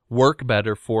work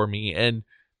better for me. And,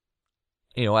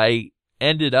 I always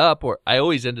ended up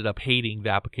hating the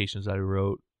applications that I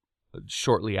wrote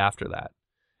shortly after that.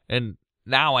 And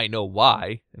now I know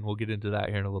why, and we'll get into that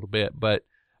here in a little bit, but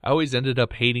I always ended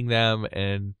up hating them.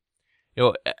 And,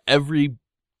 every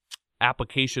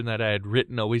application that I had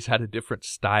written always had a different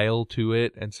style to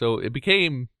it. And so it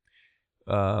became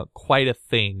quite a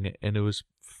thing, and it was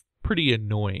pretty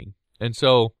annoying. And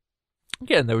so,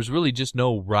 again, there was really just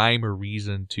no rhyme or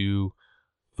reason to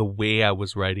the way I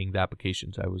was writing the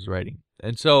applications I was writing.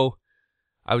 And so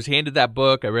I was handed that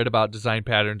book. I read about design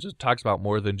patterns. It talks about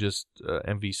more than just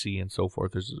MVC and so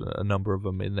forth. There's a number of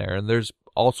them in there, and there's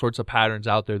all sorts of patterns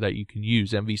out there that you can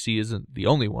use. MVC isn't the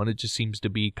only one. It just seems to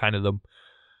be kind of the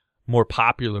more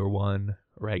popular one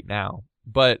right now.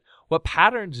 But what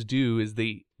patterns do is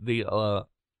they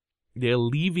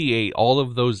alleviate all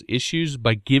of those issues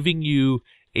by giving you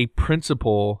a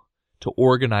principle to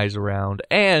organize around,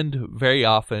 and very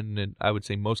often, and I would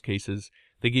say most cases,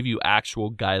 they give you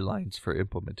actual guidelines for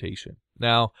implementation.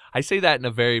 Now, I say that in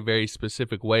a very, very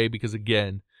specific way because,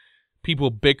 again, people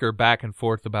bicker back and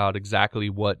forth about exactly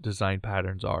what design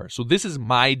patterns are. So this is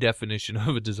my definition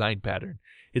of a design pattern.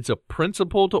 It's a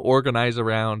principle to organize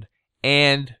around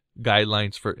and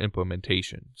guidelines for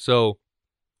implementation. So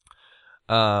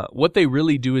what they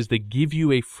really do is they give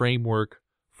you a framework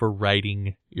for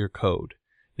writing your code.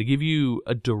 They give you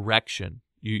a direction.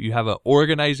 You have an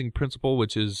organizing principle,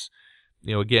 which is,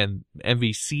 again,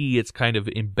 MVC, it's kind of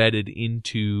embedded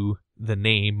into the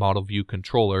name, Model View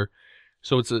Controller.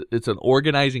 So it's an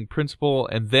organizing principle,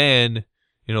 and then,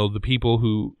 the people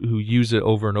who use it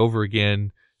over and over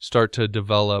again start to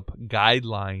develop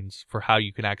guidelines for how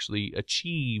you can actually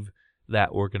achieve that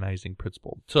organizing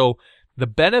principle. So the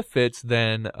benefits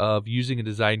then of using a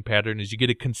design pattern is you get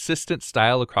a consistent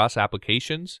style across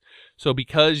applications. So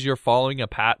because you're following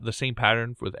the same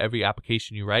pattern with every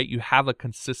application you write, you have a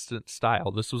consistent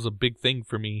style. This was a big thing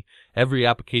for me. Every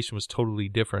application was totally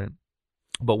different.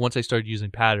 But once I started using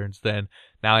patterns, then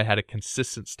now I had a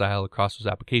consistent style across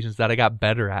those applications that I got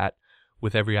better at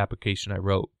with every application I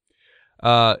wrote.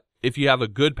 If you have a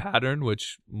good pattern,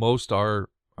 which most are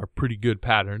pretty good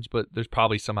patterns, but there's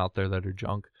probably some out there that are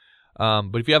junk.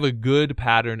 But if you have a good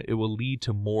pattern, it will lead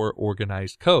to more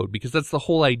organized code, because that's the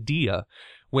whole idea.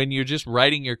 When you're just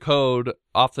writing your code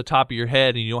off the top of your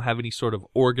head and you don't have any sort of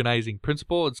organizing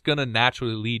principle, it's going to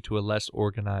naturally lead to a less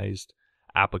organized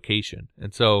application.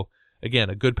 And so, again,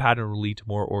 a good pattern will lead to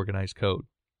more organized code.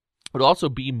 It will also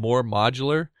be more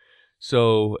modular,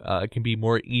 so it can be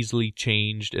more easily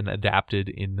changed and adapted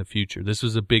in the future. This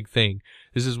is a big thing.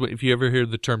 This is what, if you ever hear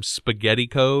the term spaghetti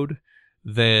code,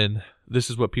 then this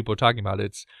is what people are talking about.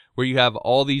 It's where you have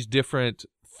all these different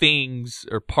things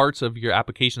or parts of your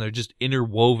application that are just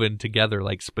interwoven together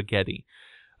like spaghetti.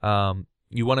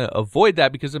 You want to avoid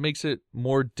that because it makes it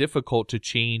more difficult to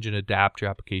change and adapt your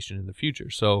application in the future.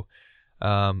 So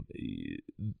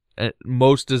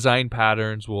most design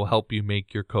patterns will help you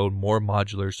make your code more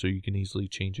modular so you can easily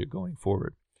change it going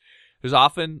forward. There's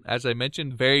often, as I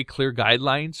mentioned, very clear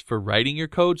guidelines for writing your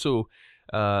code. So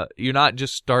you're not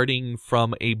just starting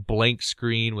from a blank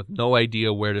screen with no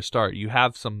idea where to start. You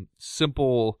have some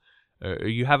simple,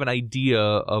 you have an idea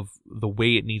of the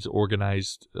way it needs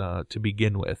organized to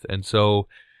begin with. And so,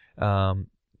 and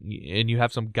you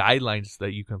have some guidelines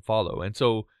that you can follow. And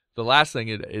so the last thing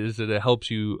is that it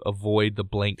helps you avoid the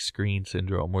blank screen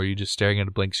syndrome, where you're just staring at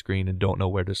a blank screen and don't know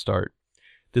where to start.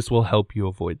 This will help you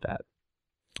avoid that.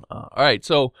 All right,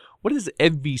 so what is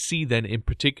MVC then in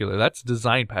particular? That's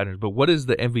design patterns, but what is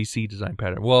the MVC design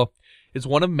pattern? Well, it's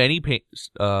one of many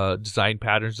design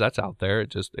patterns that's out there. It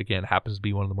just, again, happens to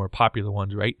be one of the more popular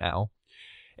ones right now.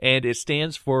 And it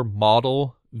stands for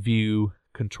Model View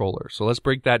Controller. So let's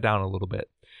break that down a little bit.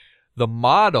 The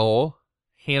model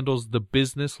handles the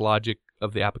business logic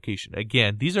of the application.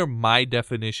 Again, these are my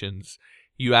definitions.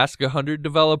 You ask 100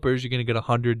 developers, you're going to get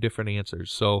 100 different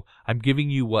answers. So I'm giving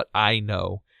you what I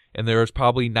know. And there's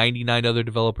probably 99 other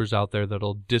developers out there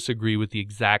that'll disagree with the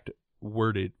exact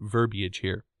worded verbiage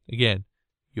here. Again,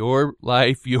 your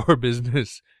life, your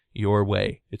business, your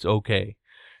way. It's okay.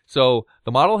 So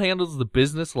the model handles the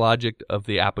business logic of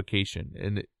the application.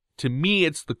 And to me,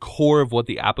 it's the core of what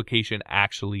the application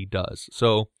actually does.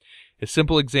 So a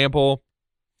simple example,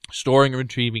 storing and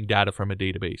retrieving data from a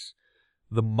database.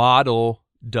 The model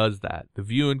does that. The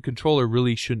view and controller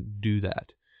really shouldn't do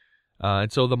that.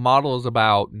 And so the model is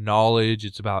about knowledge,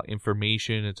 it's about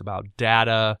information, it's about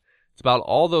data, it's about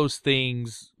all those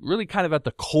things really kind of at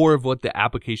the core of what the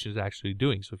application is actually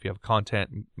doing. So if you have a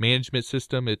content management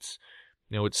system, it's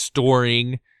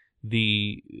storing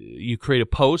you create a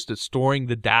post, it's storing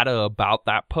the data about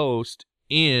that post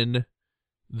in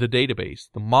the database.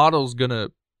 The model's going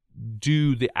to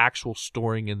do the actual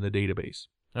storing in the database.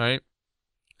 All right.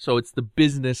 So it's the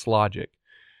business logic.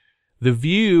 The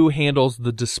view handles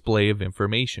the display of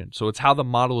information. So it's how the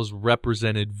model is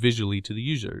represented visually to the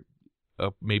user.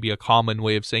 Maybe a common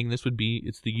way of saying this would be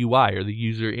it's the UI or the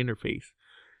user interface.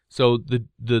 So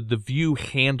the view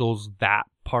handles that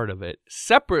part of it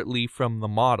separately from the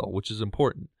model, which is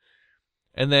important.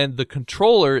 And then the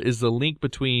controller is the link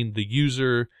between the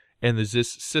user and the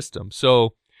system.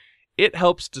 So it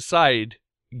helps decide,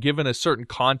 given a certain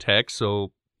context.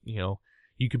 So,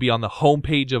 you could be on the home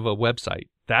page of a website.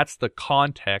 That's the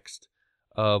context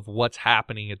of what's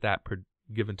happening at that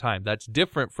given time. That's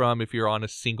different from if you're on a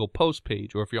single post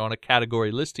page, or if you're on a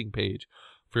category listing page,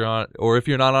 or if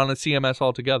you're not on a CMS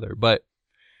altogether. But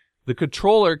the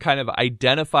controller kind of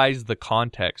identifies the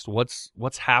context,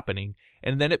 what's happening,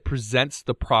 and then it presents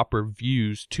the proper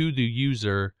views to the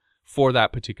user for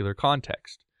that particular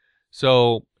context.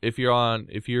 So if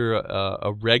you're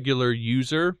a regular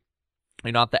user,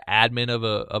 you're not the admin of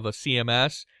a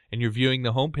CMS, and you're viewing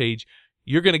the homepage,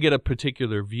 you're going to get a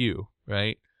particular view,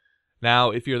 right?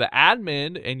 Now, if you're the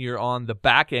admin and you're on the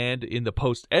back end in the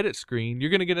post edit screen,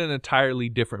 you're going to get an entirely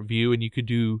different view, and you could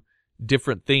do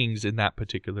different things in that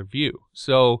particular view.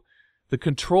 So the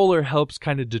controller helps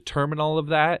kind of determine all of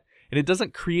that, and it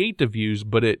doesn't create the views,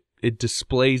 but it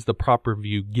displays the proper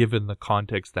view given the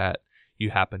context that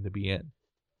you happen to be in.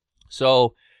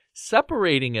 So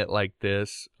separating it like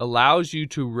this allows you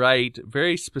to write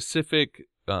very specific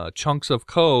chunks of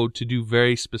code to do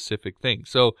very specific things.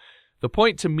 So the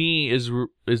point to me is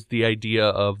the idea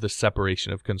of the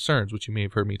separation of concerns, which you may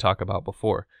have heard me talk about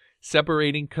before.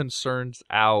 Separating concerns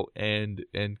out and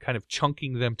kind of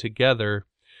chunking them together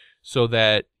so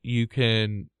that you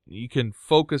can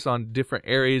focus on different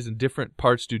areas, and different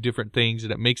parts do different things,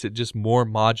 and it makes it just more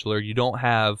modular. You don't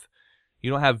have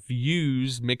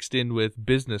views mixed in with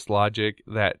business logic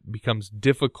that becomes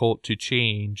difficult to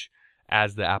change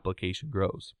as the application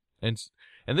grows. And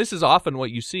this is often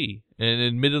what you see, and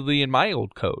admittedly in my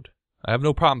old code, I have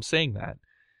no problem saying that.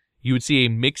 You would see a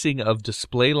mixing of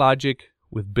display logic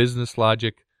with business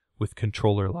logic with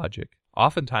controller logic.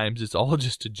 Oftentimes, it's all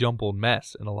just a jumbled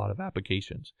mess in a lot of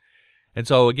applications. And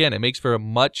so, again, it makes for a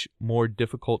much more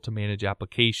difficult to manage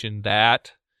application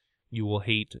that you will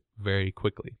hate very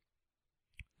quickly.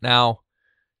 Now,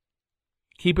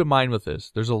 keep in mind with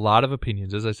this, there's a lot of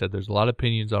opinions. As I said, there's a lot of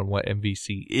opinions on what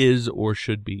MVC is or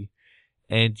should be,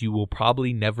 and you will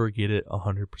probably never get it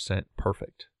 100%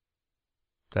 perfect.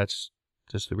 That's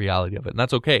just the reality of it, and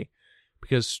that's okay,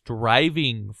 because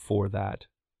striving for that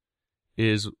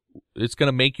it's going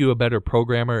to make you a better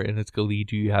programmer, and it's going to lead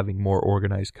to you having more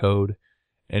organized code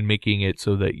and making it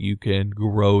so that you can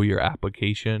grow your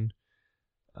application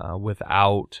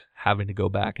without having to go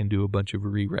back and do a bunch of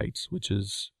rewrites, which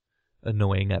is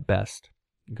annoying at best.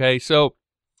 Okay, so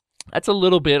that's a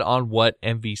little bit on what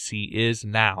MVC is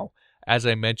now. As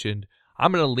I mentioned,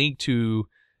 I'm going to link to,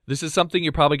 this is something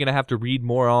you're probably going to have to read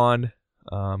more on.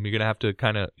 You're going to have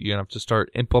to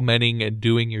start implementing and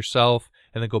doing yourself,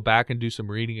 and then go back and do some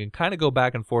reading and kind of go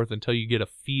back and forth until you get a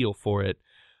feel for it.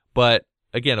 But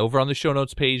again, over on the show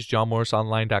notes page,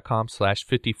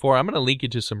 johnmorrisonline.com/54, I'm going to link you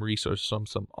to some resources, some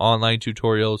online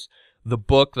tutorials, the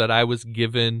book that I was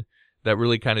given that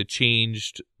really kind of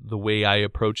changed the way I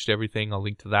approached everything. I'll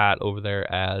link to that over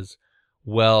there as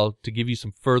well to give you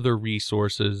some further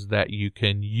resources that you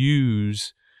can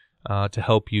use to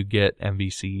help you get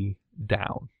MVC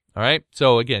down. All right.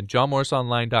 So again,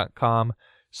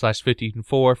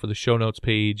 johnmorrisonline.com/54 for the show notes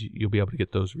page. You'll be able to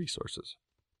get those resources.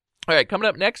 All right. Coming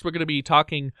up next, we're going to be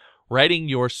talking writing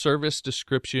your service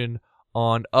description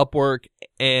on Upwork,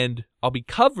 and I'll be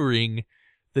covering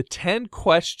the 10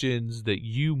 questions that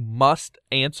you must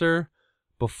answer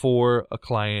before a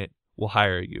client will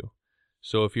hire you.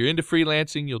 So if you're into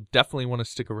freelancing, you'll definitely want to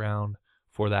stick around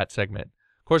for that segment.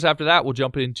 Of course, after that, we'll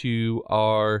jump into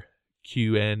our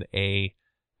Q&A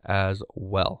as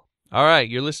well. All right,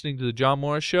 you're listening to The John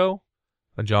Morris Show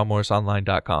on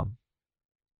johnmorrisonline.com.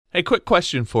 Hey, quick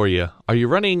question for you. Are you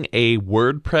running a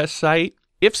WordPress site?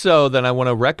 If so, then I want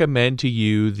to recommend to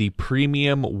you the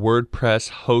premium WordPress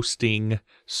hosting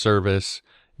service,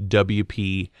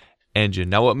 WP Engine.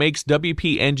 Now, what makes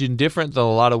WP Engine different than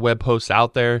a lot of web hosts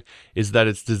out there is that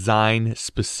it's designed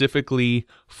specifically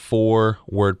for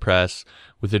WordPress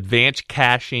with advanced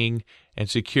caching and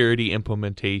security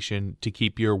implementation to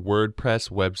keep your WordPress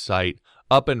website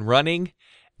up and running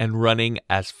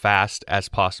as fast as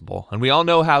possible. And we all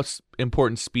know how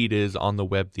important speed is on the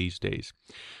web these days.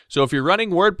 So if you're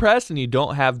running WordPress and you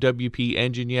don't have WP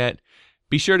Engine yet,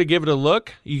 be sure to give it a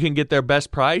look. You can get their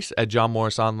best price at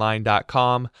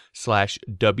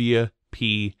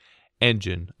johnmorrisonline.com/WP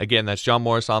Engine. Again, that's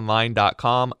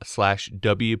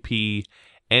johnmorrisonline.com/WP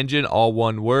Engine, all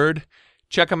one word.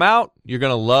 Check them out. You're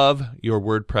going to love your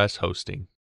WordPress hosting.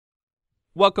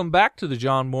 Welcome back to the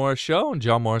John Morris Show on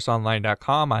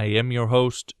johnmorrisonline.com. I am your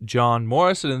host, John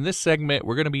Morris, and in this segment,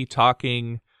 we're going to be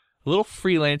talking a little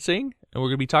freelancing, and we're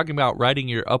going to be talking about writing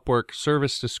your Upwork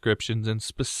service descriptions, and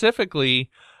specifically,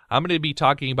 I'm going to be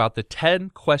talking about the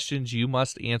 10 questions you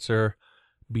must answer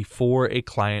before a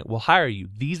client will hire you.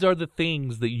 These are the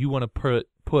things that you want to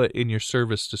put in your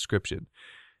service description.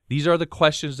 these are the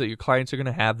questions that your clients are going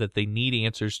to have that they need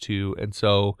answers to. And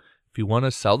so if you want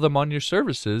to sell them on your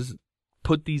services,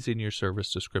 put these in your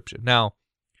service description. Now,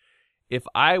 if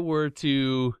I were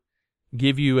to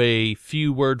give you a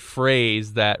few word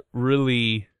phrase that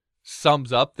really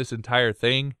sums up this entire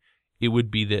thing, it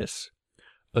would be this: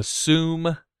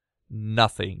 assume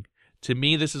nothing. To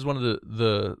me, this is one of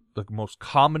the most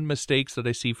common mistakes that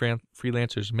I see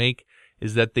freelancers make,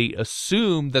 is that they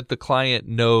assume that the client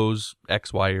knows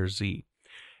X, Y, or Z.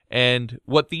 And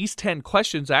what these 10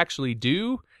 questions actually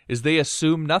do is they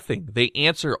assume nothing. They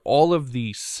answer all of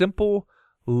the simple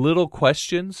little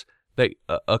questions that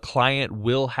a client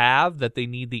will have that they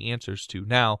need the answers to.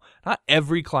 Now, not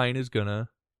every client is going to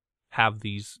have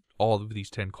all of these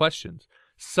 10 questions.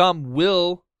 Some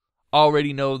will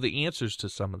already know the answers to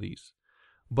some of these,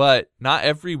 but not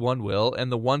everyone will,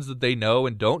 and the ones that they know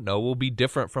and don't know will be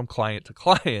different from client to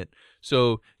client.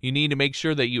 So you need to make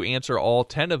sure that you answer all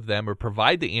 10 of them, or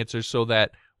provide the answers, so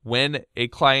that when a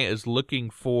client is looking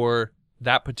for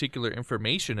that particular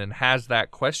information and has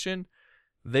that question,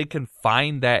 they can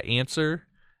find that answer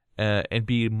and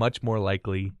be much more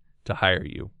likely to hire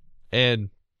you. And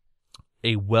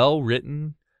a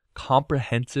well-written,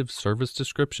 comprehensive service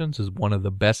descriptions is one of the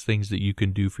best things that you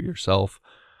can do for yourself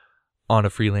on a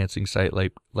freelancing site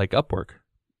like Upwork.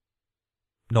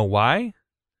 Know why?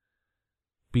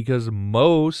 Because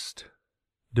most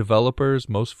developers,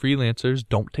 most freelancers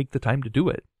don't take the time to do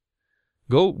it.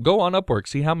 Go on Upwork,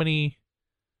 see how many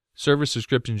service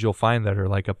descriptions you'll find that are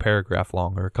like a paragraph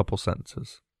long or a couple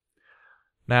sentences.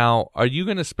 Now, are you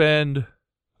going to spend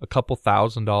a couple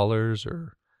 $1,000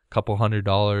 or a couple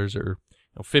 $100 or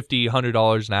 $50,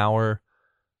 $100 an hour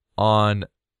on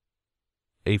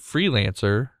a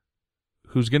freelancer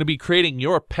who's going to be creating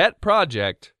your pet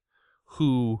project,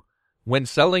 who, when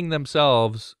selling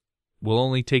themselves, will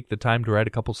only take the time to write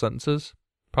a couple sentences?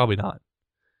 Probably not.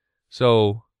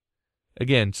 So,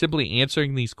 again, simply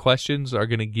answering these questions are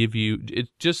going to give you,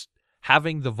 it's just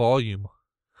having the volume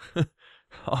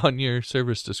on your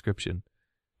service description.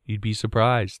 You'd be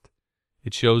surprised.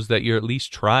 It shows that you're at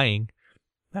least trying.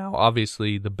 Now,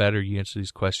 obviously, the better you answer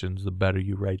these questions, the better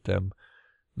you write them,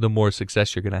 the more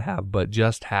success you're going to have. But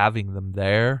just having them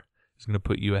there is going to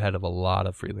put you ahead of a lot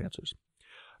of freelancers.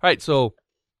 All right, so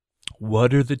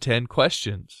what are the 10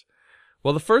 questions?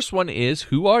 Well, the first one is,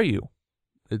 who are you?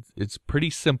 It's pretty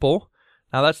simple.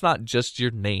 Now, that's not just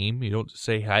your name. You don't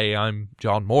say, "Hi, I'm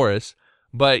John Morris,"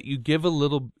 but you give a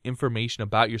little information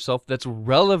about yourself that's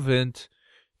relevant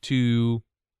to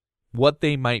what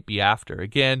they might be after.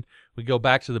 Again, we go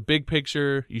back to the big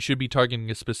picture. You should be targeting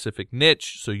a specific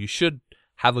niche, so you should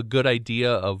have a good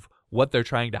idea of what they're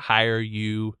trying to hire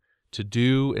you to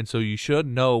do, and so you should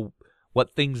know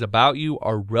what things about you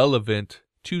are relevant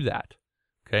to that.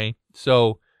 Okay?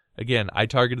 So, again, I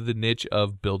targeted the niche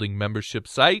of building membership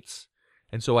sites,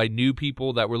 and so I knew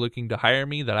people that were looking to hire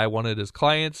me that I wanted as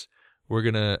clients. We're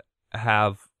going to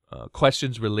have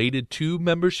questions related to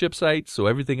membership sites, so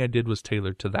everything I did was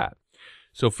tailored to that.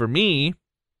 So for me,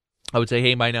 I would say,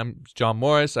 hey, my name's John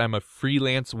Morris. I'm a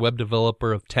freelance web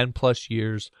developer of 10 plus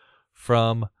years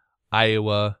from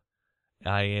Iowa.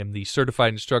 I am the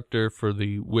certified instructor for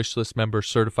the Wishlist Member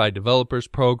Certified Developers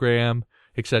Program,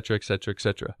 etc., etc.,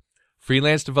 etc.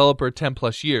 Freelance developer, 10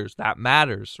 plus years. That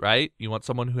matters, right? You want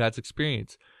someone who has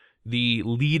experience. The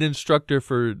lead instructor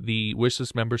for the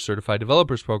Wishlist Member Certified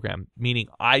Developers Program, meaning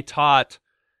I taught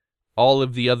all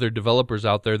of the other developers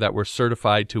out there that were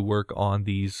certified to work on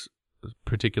these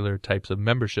particular types of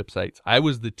membership sites. I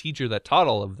was the teacher that taught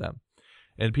all of them.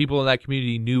 And people in that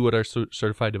community knew what our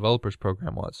Certified Developers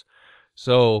Program was.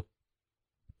 So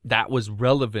that was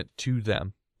relevant to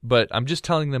them. But I'm just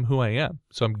telling them who I am.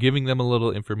 So I'm giving them a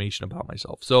little information about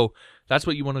myself. So that's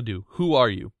what you want to do. Who are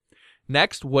you?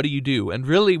 Next, what do you do? And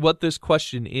really what this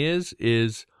question is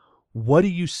what do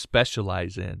you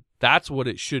specialize in? That's what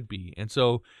it should be. And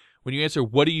so when you answer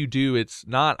what do you do, it's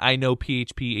not I know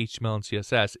PHP, HTML, and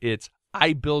CSS. It's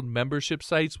I build membership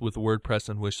sites with WordPress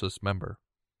and Wishlist Member.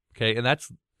 Okay, and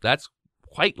that's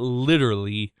quite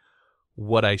literally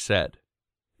what I said,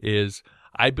 is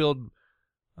I build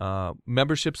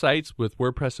membership sites with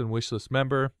WordPress and Wishlist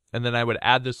Member, and then I would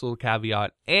add this little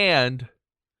caveat, and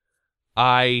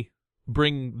I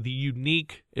bring the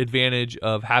unique advantage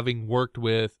of having worked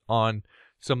with on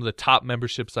some of the top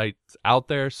membership sites out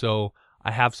there, so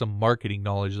I have some marketing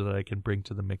knowledge that I can bring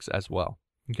to the mix as well.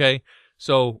 Okay,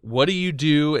 so what do you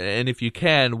do, and if you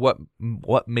can,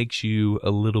 what makes you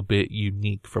a little bit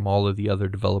unique from all of the other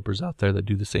developers out there that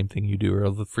do the same thing you do, or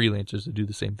all the freelancers that do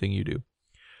the same thing you do?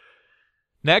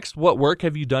 Next, what work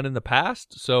have you done in the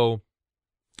past? So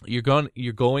you're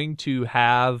going to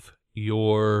have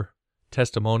your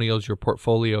testimonials, your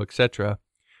portfolio, etc.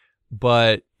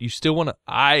 But you still want to,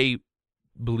 I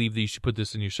believe that you should put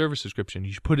this in your service description.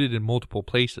 You should put it in multiple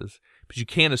places, but you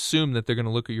can't assume that they're going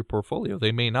to look at your portfolio.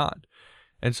 They may not.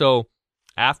 And so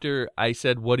after I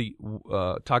said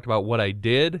talked about what I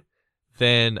did,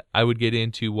 then I would get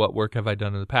into what work have I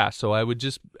done in the past. So I would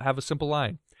just have a simple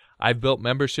line. I've built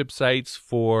membership sites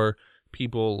for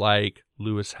people like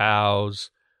Lewis Howes,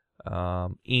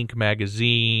 Inc.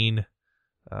 Magazine,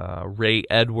 Ray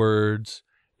Edwards,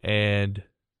 and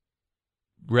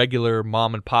regular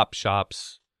mom and pop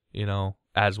shops,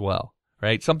 as well,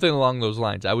 right? Something along those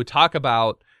lines. I would talk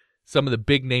about some of the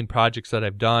big name projects that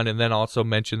I've done, and then also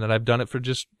mention that I've done it for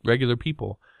just regular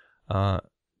people, and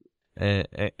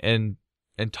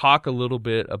talk a little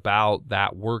bit about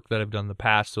that work that I've done in the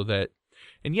past, so that,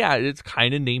 and yeah, it's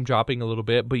kind of name dropping a little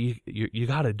bit, but you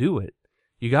got to do it.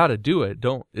 You got to do it.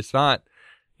 It's not,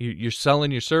 you're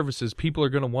selling your services. People are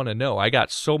going to want to know. I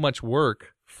got so much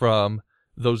work from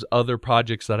those other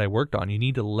projects that I worked on. You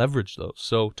need to leverage those.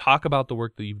 So talk about the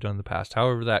work that you've done in the past,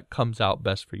 however that comes out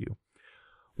best for you.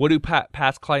 What do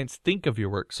past clients think of your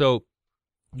work? So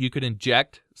you could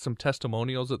inject some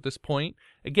testimonials at this point.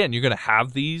 Again, you're going to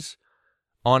have these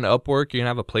on Upwork. You're going to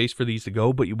have a place for these to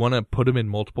go, but you want to put them in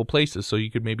multiple places. So you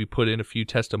could maybe put in a few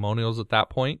testimonials at that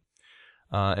point,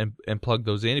 and plug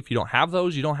those in. If you don't have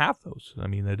those, you don't have those. I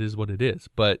mean, that is what it is.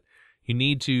 But you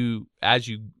need to, as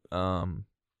you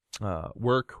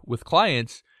work with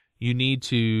clients, you need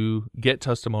to get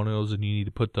testimonials, and you need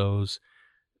to put those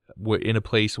in a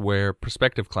place where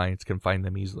prospective clients can find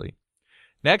them easily.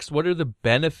 Next, what are the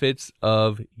benefits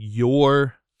of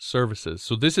your services?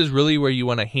 So this is really where you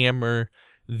want to hammer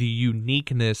the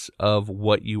uniqueness of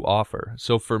what you offer.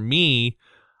 So for me,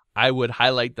 I would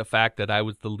highlight the fact that I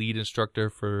was the lead instructor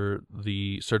for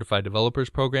the Certified Developers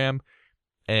Program,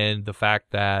 and the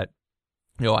fact that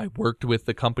I worked with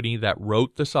the company that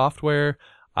wrote the software.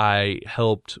 I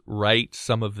helped write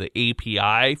some of the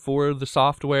API for the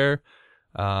software,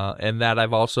 and that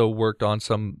I've also worked on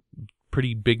some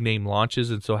pretty big name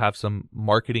launches, and so have some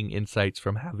marketing insights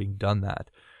from having done that.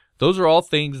 Those are all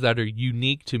things that are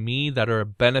unique to me, that are a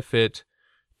benefit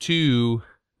to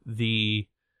the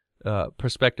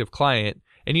prospective client.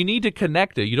 And you need to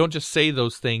connect it. You don't just say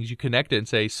those things. You connect it and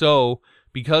say, so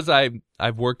because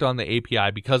I've worked on the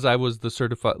API, because I was the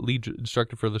certified lead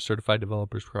instructor for the Certified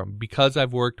Developers Program, because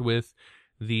I've worked with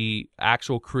the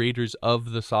actual creators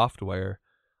of the software,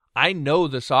 I know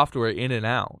the software in and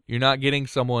out. You're not getting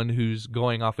someone who's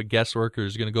going off of guesswork or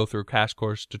is going to go through a crash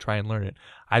course to try and learn it.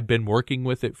 I've been working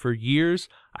with it for years.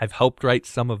 I've helped write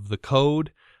some of the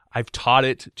code. I've taught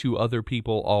it to other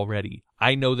people already.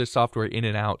 I know this software in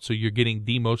and out, so you're getting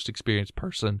the most experienced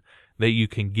person that you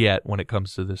can get when it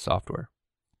comes to this software.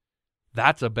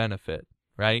 That's a benefit,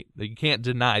 right? You can't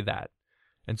deny that.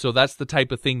 And so that's the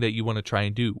type of thing that you want to try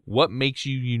and do. What makes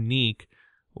you unique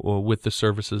with the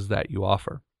services that you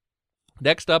offer?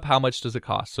 Next up, how much does it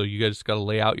cost? So you guys got to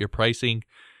lay out your pricing.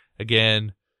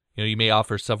 Again, you may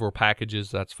offer several packages.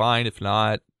 That's fine. If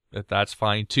not, that's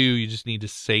fine too. You just need to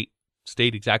state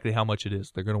exactly how much it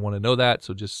is. They're going to want to know that,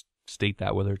 so just state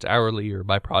that, whether it's hourly or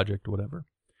by project or whatever.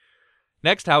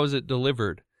 Next, how is it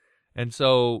delivered? And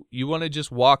so you want to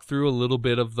just walk through a little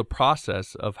bit of the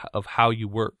process of how you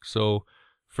work. So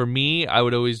for me, I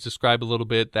would always describe a little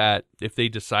bit that if they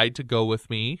decide to go with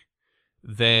me,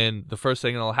 then the first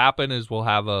thing that'll happen is we'll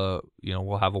have a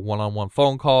one-on-one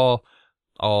phone call.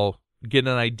 I'll get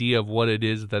an idea of what it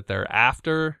is that they're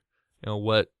after,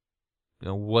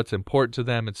 what's important to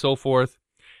them, and so forth.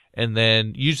 And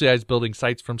then usually I was building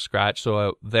sites from scratch.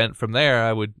 So then from there,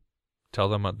 I would tell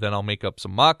them, then I'll make up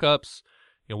some mock-ups.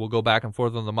 We'll go back and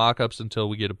forth on the mock-ups until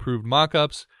we get approved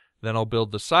mock-ups. Then I'll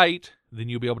build the site. Then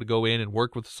you'll be able to go in and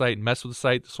work with the site and mess with the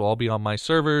site. This will all be on my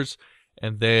servers.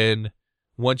 And then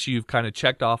once you've kind of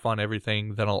checked off on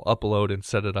everything, then I'll upload and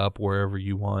set it up wherever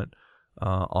you want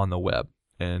on the web.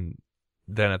 And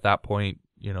then at that point,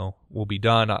 we'll be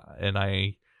done. And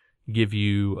I give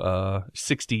you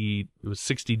 60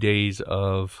 days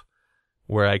of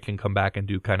where I can come back and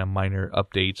do kind of minor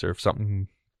updates, or if something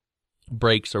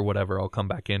breaks or whatever, I'll come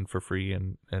back in for free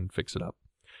and fix it up.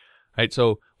 All right,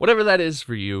 so whatever that is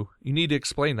for you, you need to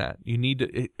explain that.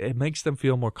 It makes them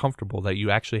feel more comfortable that you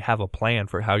actually have a plan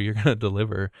for how you're going to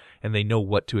deliver, and they know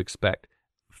what to expect.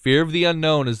 Fear of the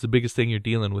unknown is the biggest thing you're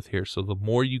dealing with here, so the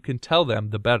more you can tell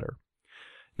them, the better.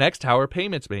 Next, how are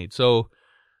payments made? So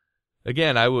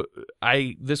again,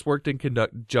 this worked in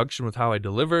conjunction with how I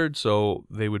delivered, so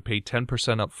they would pay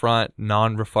 10% up front,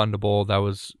 non-refundable. That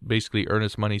was basically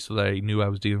earnest money, so that I knew I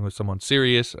was dealing with someone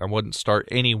serious. I wouldn't start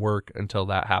any work until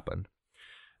that happened.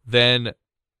 Then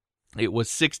It was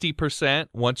 60%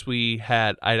 once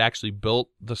I'd actually built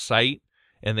the site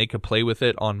and they could play with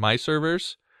it on my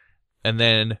servers. And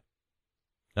then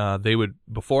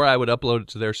before I would upload it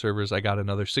to their servers, I got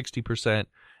another 60%.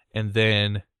 And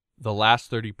then the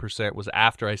last 30% was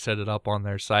after I set it up on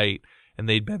their site and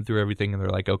they'd been through everything and they're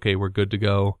like, okay, we're good to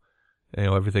go.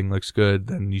 Everything looks good.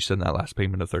 Then you send that last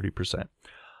payment of 30%.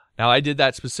 Now, I did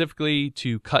that specifically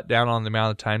to cut down on the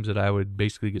amount of times that I would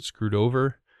basically get screwed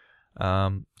over.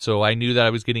 So I knew that I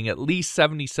was getting at least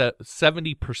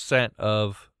 70%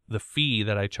 of the fee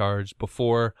that I charged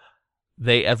before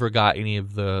they ever got any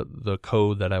of the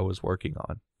code that I was working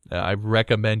on. I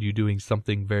recommend you doing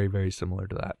something very, very similar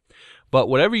to that. But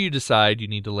whatever you decide, you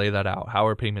need to lay that out. How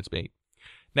are payments made?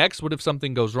 Next, what if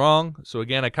something goes wrong? So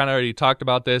again, I kind of already talked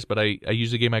about this, but I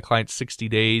usually gave my clients 60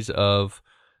 days of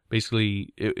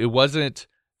basically, it wasn't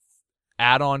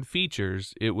add-on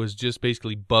features. It was just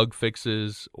basically bug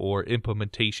fixes or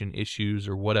implementation issues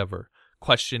or whatever.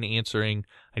 Question answering.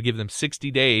 I'd give them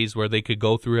 60 days where they could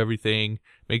go through everything,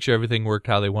 make sure everything worked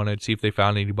how they wanted, see if they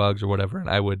found any bugs or whatever, and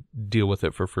I would deal with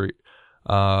it for free,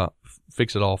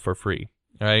 fix it all for free.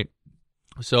 All right.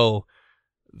 So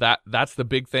that's the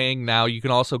big thing. Now you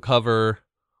can also cover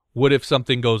what if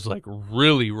something goes like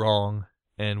really wrong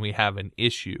and we have an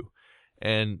issue.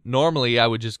 And normally I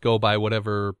would just go by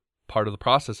whatever part of the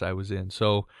process I was in.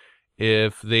 So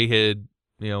if they had,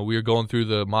 we were going through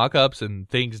the mock-ups and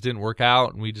things didn't work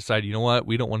out and we decided, you know what,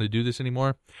 we don't want to do this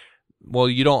anymore. Well,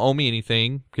 you don't owe me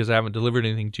anything because I haven't delivered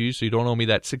anything to you. So you don't owe me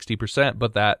that 60%,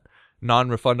 but that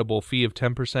non-refundable fee of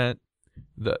 10%,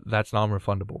 that's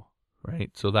non-refundable,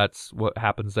 right? So that's what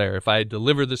happens there. If I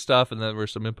delivered the stuff and there were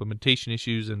some implementation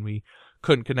issues and we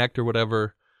couldn't connect or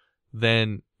whatever,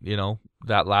 then,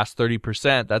 that last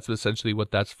 30%, that's essentially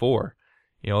what that's for.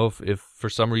 If for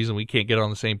some reason we can't get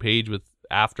on the same page with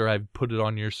after I've put it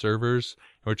on your servers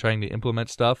and we're trying to implement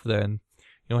stuff, then,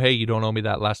 hey, you don't owe me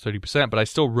that last 30%, but I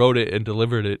still wrote it and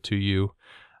delivered it to you.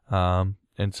 And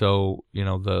so,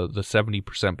 the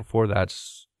 70% before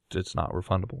that's not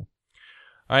refundable.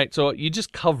 All right, so you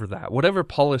just cover that. Whatever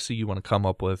policy you want to come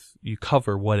up with, you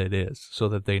cover what it is so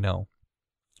that they know.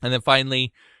 And then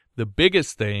finally, the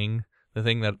biggest thing, the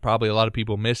thing that probably a lot of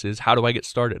people miss is, how do I get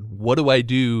started? What do I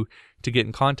do to get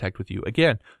in contact with you?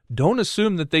 Again, don't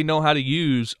assume that they know how to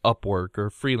use Upwork or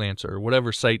Freelancer or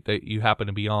whatever site that you happen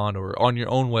to be on or on your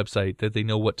own website that they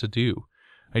know what to do.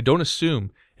 Don't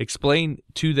assume. Explain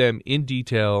to them in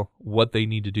detail what they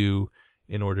need to do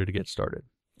in order to get started.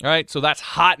 All right, so that's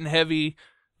hot and heavy.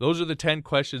 Those are the 10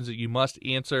 questions that you must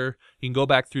answer. You can go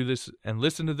back through this and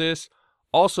listen to this.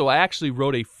 Also, I actually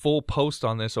wrote a full post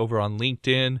on this over on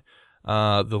LinkedIn.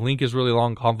 The link is really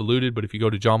long, convoluted, but if you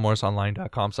go to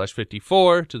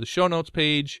johnmorrisonline.com/54 to the show notes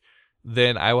page,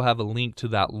 then I will have a link to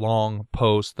that long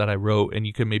post that I wrote, and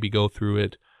you can maybe go through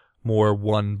it more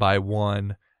one by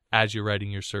one as you're writing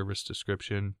your service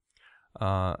description,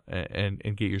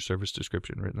 and get your service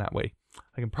description written that way.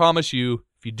 I can promise you,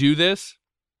 if you do this,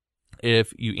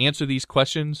 if you answer these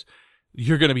questions,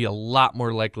 you're going to be a lot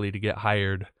more likely to get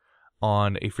hired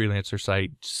on a freelancer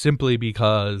site simply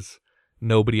because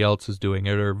nobody else is doing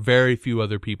it, or very few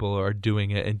other people are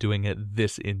doing it and doing it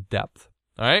this in depth.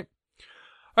 All right.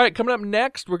 Coming up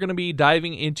next, we're going to be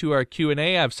diving into our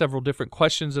Q&A. I have several different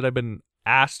questions that I've been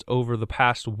asked over the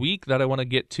past week that I want to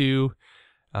get to.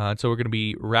 So we're going to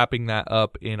be wrapping that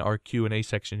up in our Q&A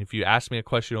section. If you ask me a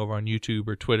question over on YouTube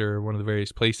or Twitter or one of the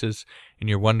various places and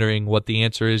you're wondering what the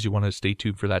answer is, you want to stay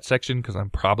tuned for that section because I'm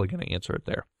probably going to answer it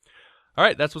there. All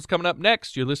right, that's what's coming up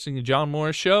next. You're listening to John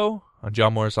Morris Show on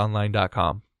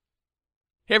johnmorrisonline.com.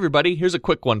 Hey everybody, here's a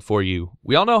quick one for you.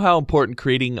 We all know how important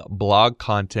creating blog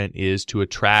content is to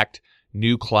attract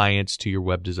new clients to your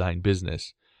web design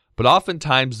business. But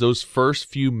oftentimes those first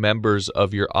few members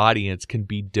of your audience can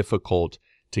be difficult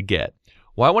to get.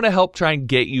 Well, I want to help try and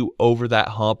get you over that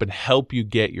hump and help you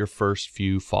get your first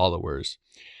few followers.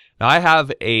 Now, I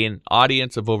have an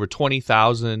audience of over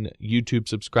 20,000 YouTube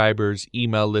subscribers,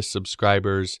 email list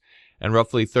subscribers, and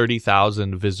roughly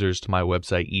 30,000 visitors to my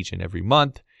website each and every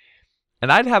month.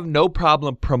 And I'd have no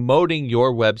problem promoting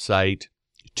your website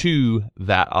to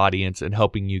that audience and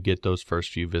helping you get those first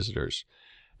few visitors.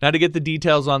 Now, to get the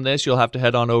details on this, you'll have to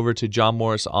head on over to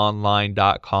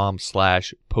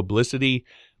johnmorrisonline.com/publicity,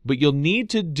 but you'll need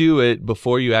to do it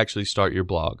before you actually start your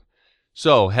blog.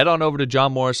 So head on over to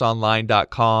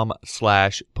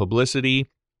johnmorrisonline.com/publicity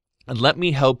and let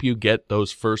me help you get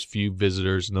those first few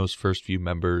visitors and those first few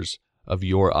members of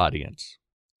your audience.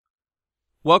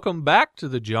 Welcome back to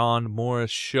the John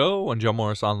Morris Show on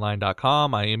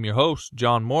johnmorrisonline.com. I am your host,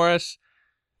 John Morris.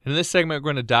 In this segment,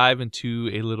 we're going to dive into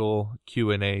a little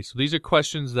Q&A. So these are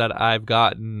questions that I've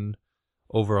gotten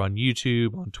over on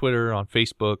YouTube, on Twitter, on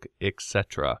Facebook,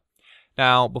 etc.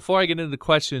 Now, before I get into the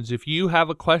questions, if you have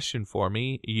a question for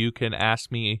me, you can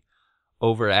ask me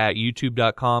over at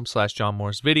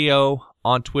youtube.com/JohnMorrisVideo,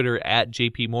 on Twitter at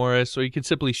JPMorris, or you can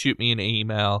simply shoot me an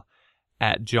email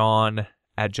at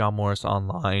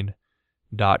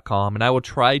john@johnmorrisonline.com, and I will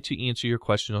try to answer your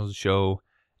question on the show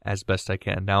as best I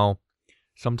can. Now,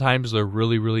 sometimes they're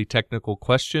really, really technical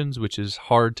questions, which is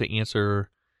hard to answer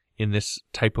in this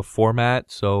type of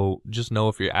format, so just know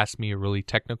if you're asking me a really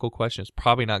technical question, it's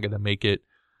probably not going to make it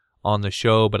on the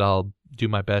show, but I'll do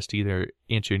my best to either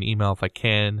answer an email if I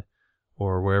can,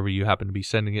 or wherever you happen to be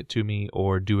sending it to me,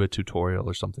 or do a tutorial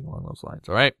or something along those lines,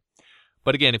 all right?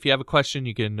 But again, if you have a question,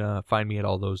 you can find me at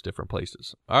all those different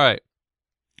places. All right,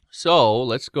 so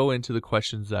let's go into the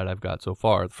questions that I've got so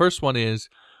far. The first one is,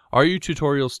 are your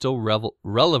tutorials still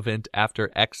relevant after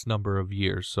X number of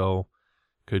years? So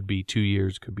could be 2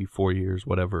 years, could be 4 years,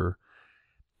 whatever.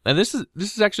 And this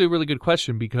is actually a really good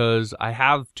question, because I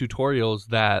have tutorials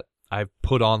that I've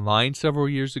put online several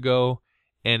years ago,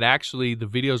 and actually the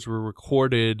videos were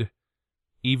recorded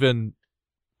even,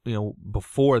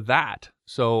 before that.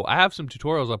 So I have some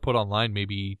tutorials I put online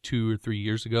maybe 2 or 3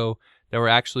 years ago that were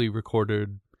actually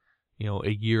recorded,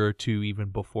 a year or two even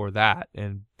before that.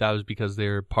 And that was because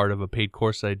they're part of a paid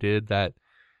course I did that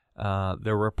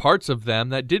there were parts of them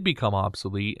that did become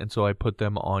obsolete. And so I put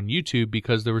them on YouTube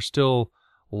because there were still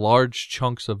large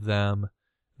chunks of them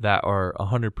that are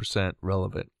 100%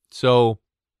 relevant. So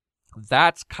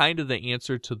that's kind of the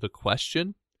answer to the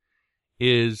question,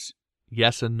 is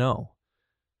yes and no.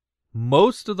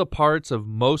 Most of the parts of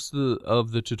most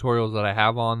of the tutorials that I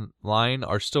have online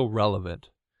are still relevant,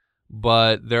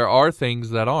 but there are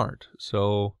things that aren't.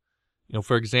 So,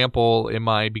 for example, in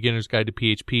my Beginner's Guide to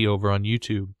PHP over on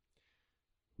YouTube,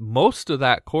 most of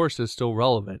that course is still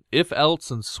relevant. If,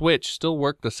 else, and switch still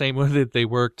work the same way that they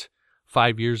worked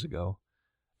 5 years ago.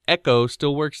 Echo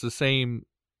still works the same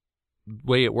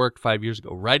way it worked 5 years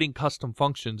ago. Writing custom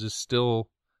functions is still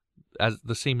as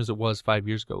the same as it was 5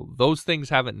 years ago. Those things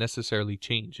haven't necessarily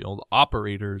changed. The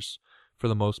operators, for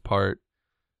the most part,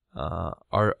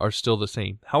 are still the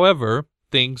same. However,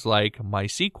 things like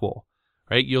MySQL,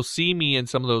 right? You'll see me in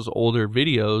some of those older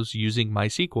videos using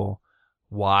MySQL.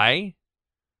 Why?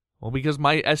 Well, because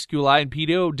my SQLi and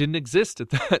PDO didn't exist at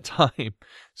that time.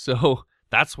 So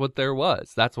that's what there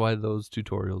was. That's why those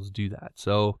tutorials do that.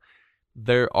 So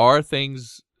there are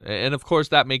things, and of course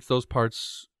that makes those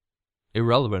parts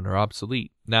irrelevant or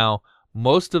obsolete. Now,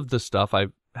 most of the stuff I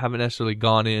haven't necessarily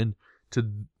gone in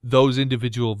to those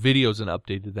individual videos and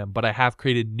updated them, but I have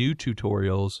created new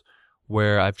tutorials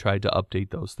where I've tried to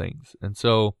update those things. And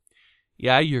so,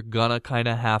 yeah, you're gonna kind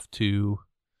of have to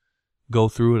go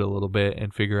through it a little bit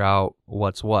and figure out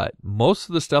what's what. Most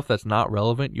of the stuff that's not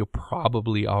relevant, you'll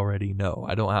probably already know.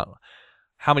 I don't know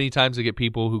how many times I get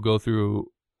people who go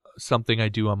through something I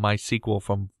do on MySQL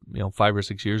from 5 or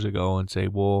 6 years ago and say,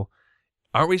 well,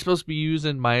 aren't we supposed to be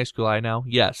using MySQLi now?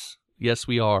 Yes,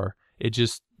 we are. It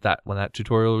just that when that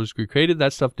tutorial was recreated,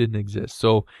 that stuff didn't exist.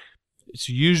 So it's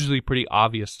usually pretty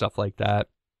obvious stuff like that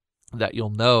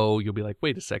you'll know. You'll be like,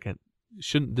 wait a second,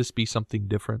 shouldn't this be something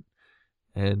different?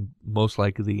 And most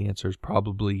likely the answer is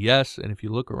probably yes. And if you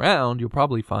look around, you'll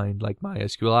probably find like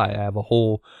MySQLi. I have a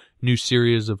whole new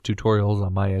series of tutorials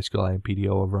on MySQLi and PDO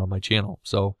over on my channel.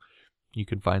 So you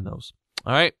can find those.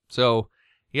 All right. So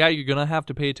yeah, you're going to have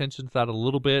to pay attention to that a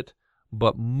little bit,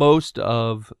 but most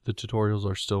of the tutorials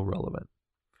are still relevant.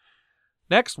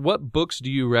 Next, what books do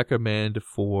you recommend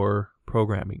for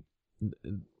programming?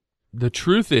 The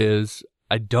truth is,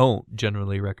 I don't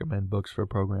generally recommend books for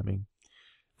programming.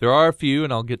 There are a few,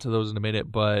 and I'll get to those in a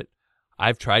minute, but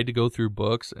I've tried to go through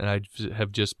books, and I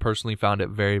have just personally found it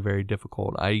very, very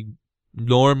difficult. I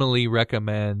normally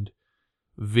recommend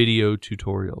video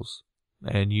tutorials,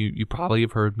 and you probably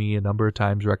have heard me a number of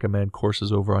times recommend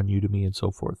courses over on Udemy and so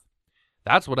forth.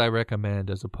 That's what I recommend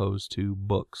as opposed to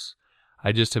books.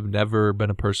 I just have never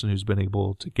been a person who's been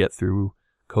able to get through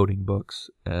coding books,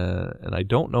 and I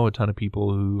don't know a ton of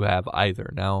people who have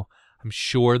either. Now, I'm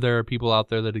sure there are people out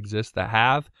there that exist that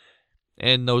have,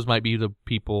 and those might be the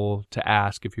people to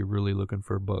ask if you're really looking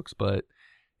for books. But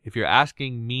if you're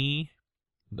asking me,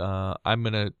 I'm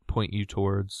going to point you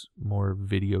towards more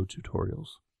video tutorials.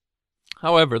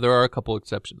 However, there are a couple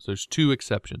exceptions. There's 2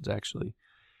 exceptions, actually.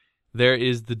 There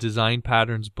is the Design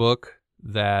Patterns book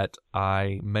that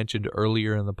I mentioned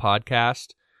earlier in the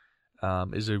podcast.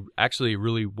 Is actually a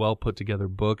really well put together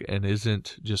book and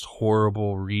isn't just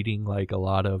horrible reading like a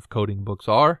lot of coding books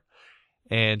are.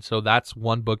 And so that's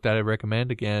one book that I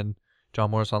recommend. Again,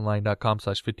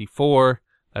 johnmorrisonline.com/54.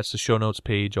 That's the show notes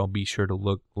page. I'll be sure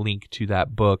to link to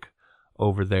that book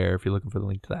over there if you're looking for the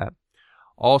link to that.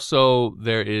 Also,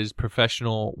 there is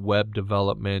professional web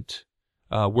development,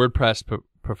 WordPress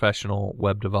professional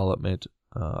web development,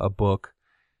 a book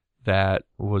that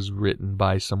was written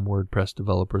by some WordPress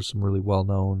developers, some really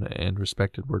well-known and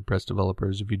respected WordPress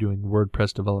developers. If you're doing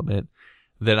WordPress development,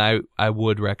 then I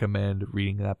would recommend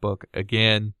reading that book.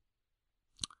 Again,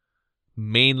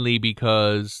 mainly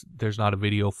because there's not a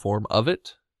video form of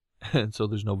it, and so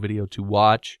there's no video to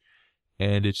watch,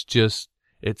 and it's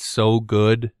so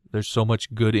good. There's so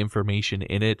much good information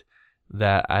in it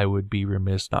that I would be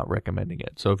remiss not recommending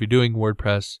it. So if you're doing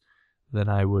WordPress, then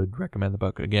I would recommend the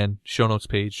book. Again, show notes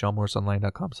page,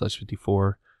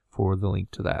 johnmorrisonline.com/54 for the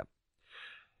link to that.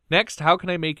 Next, how can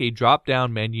I make a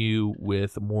drop-down menu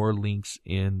with more links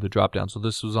in the drop-down? So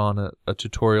this was on a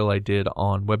tutorial I did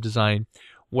on web design.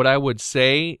 What I would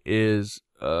say is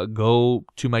go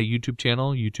to my YouTube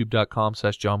channel,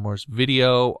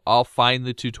 youtube.com/johnmorrisvideo. I'll find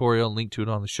the tutorial and link to it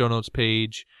on the show notes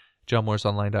page,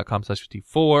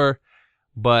 johnmorrisonline.com/54.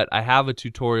 But I have a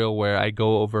tutorial where I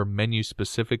go over menu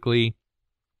specifically,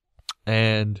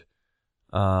 and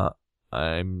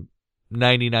I'm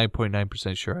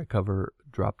 99.9% sure I cover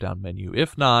drop-down menu.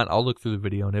 If not, I'll look through the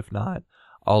video, and if not,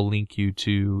 I'll link you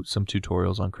to some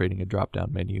tutorials on creating a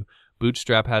drop-down menu.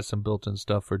 Bootstrap has some built-in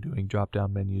stuff for doing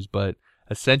drop-down menus, but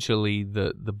essentially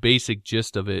the basic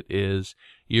gist of it is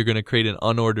you're going to create an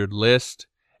unordered list,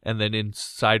 and then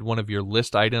inside one of your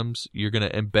list items, you're going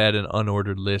to embed an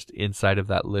unordered list inside of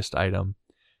that list item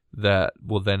that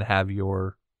will then have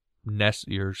your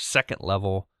second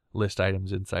level list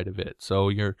items inside of it. So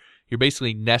you're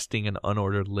basically nesting an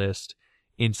unordered list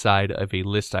inside of a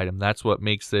list item. That's what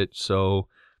makes it so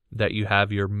that you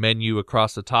have your menu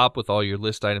across the top with all your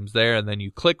list items there, and then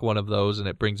you click one of those and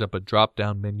it brings up a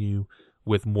drop-down menu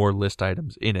with more list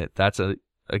items in it. That's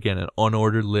again, an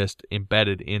unordered list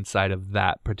embedded inside of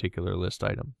that particular list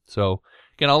item. So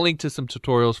again, I'll link to some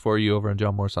tutorials for you over on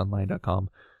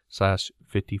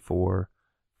johnmorrisonline.com/54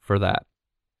 for that.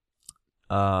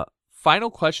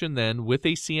 Final question then, with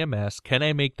a CMS, can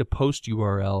I make the post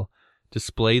URL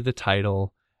display the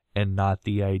title and not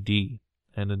the ID?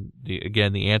 And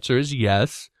again, the answer is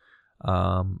yes.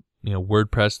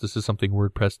 WordPress, this is something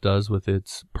WordPress does with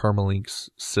its permalinks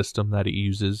system that it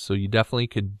uses. So you definitely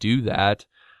can do that.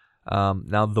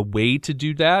 Now, the way to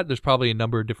do that, there's probably a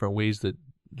number of different ways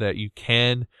that you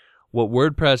can. What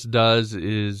WordPress does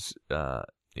is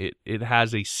it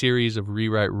has a series of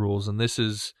rewrite rules, and this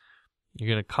is, you're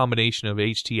going to combination of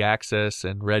htaccess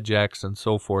and regex and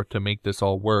so forth to make this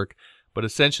all work. But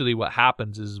essentially what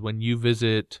happens is when you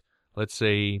visit, let's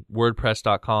say,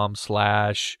 wordpress.com/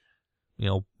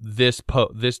 this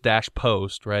dash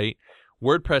post, right?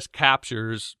 WordPress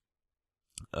captures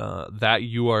that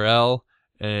URL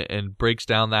and breaks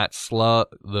down that slug,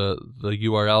 the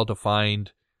URL to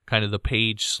find kind of the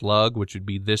page slug, which would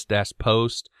be this dash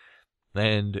post,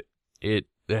 and it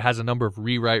has a number of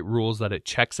rewrite rules that it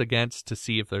checks against to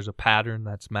see if there's a pattern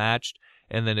that's matched,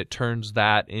 and then it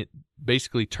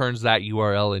basically turns that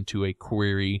URL into a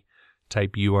query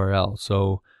type URL.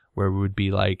 So where it would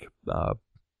be like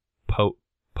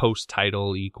post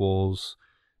title equals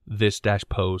this dash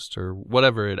post or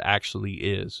whatever it actually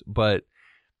is. But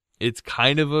it's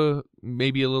kind of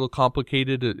maybe a little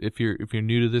complicated if you're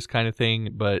new to this kind of thing,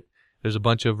 but there's a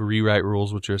bunch of rewrite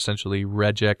rules which are essentially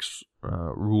regex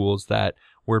rules that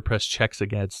WordPress checks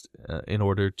against in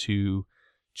order to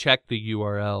check the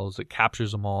URLs. It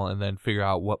captures them all and then figure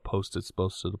out what post it's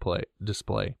supposed to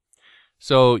display.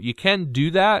 So you can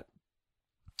do that.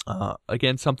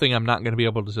 Again, something I'm not going to be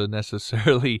able to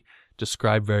necessarily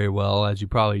describe very well, as you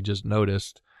probably just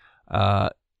noticed,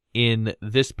 in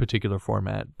this particular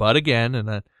format. But again,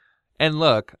 and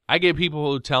look, I get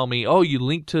people who tell me, "Oh, you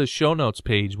linked to the show notes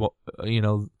page. Well,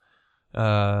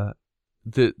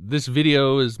 this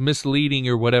video is misleading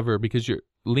or whatever because you're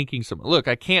linking some." Look,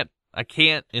 I can't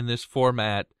in this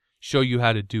format show you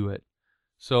how to do it.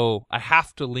 So I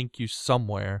have to link you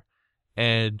somewhere,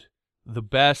 and the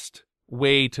best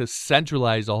way to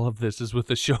centralize all of this is with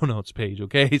the show notes page.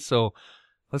 Okay, so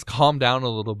let's calm down a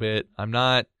little bit. I'm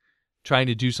not trying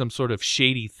to do some sort of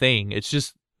shady thing. It's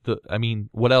just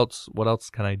what else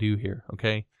can I do here?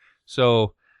 Okay.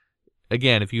 So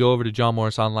again, if you go over to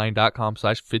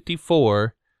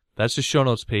johnmorrisonline.com/54, that's the show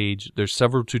notes page. There's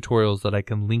several tutorials that I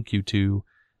can link you to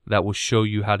that will show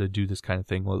you how to do this kind of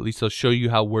thing. Well, at least they'll show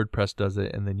you how WordPress does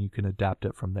it, and then you can adapt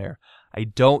it from there. I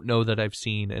don't know that I've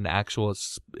seen an actual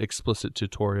explicit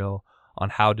tutorial on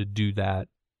how to do that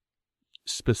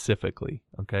specifically.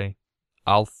 Okay.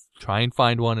 I'll try and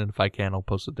find one, and if I can, I'll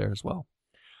post it there as well.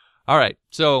 All right,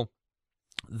 so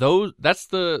that's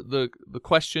the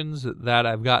questions that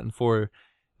I've gotten for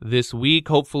this week.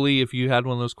 Hopefully, if you had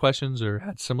one of those questions or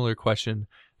had similar question,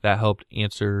 that helped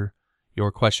answer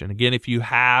your question. Again, if you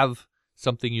have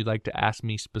something you'd like to ask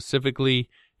me specifically,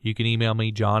 you can email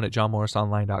me,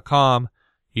 john@johnmorrisonline.com.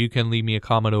 You can leave me a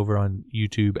comment over on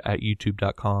YouTube at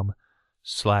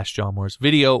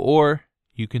youtube.com/johnmorrisvideo, or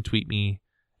you can tweet me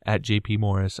at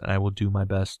jpmorris, and I will do my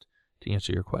best to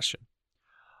answer your question.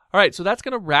 All right, so that's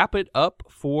going to wrap it up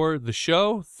for the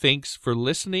show. Thanks for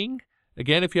listening.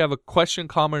 Again, if you have a question,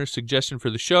 comment, or suggestion for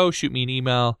the show, shoot me an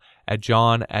email at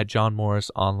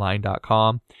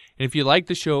john@johnmorrisonline.com. And if you like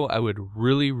the show, I would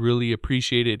really, really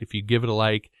appreciate it if you give it a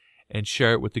like and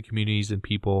share it with the communities and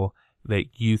people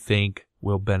that you think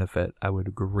will benefit. I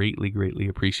would greatly, greatly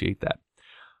appreciate that.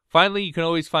 Finally, you can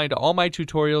always find all my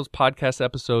tutorials, podcast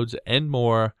episodes, and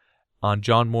more on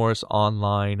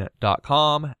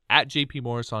johnmorrisonline.com, at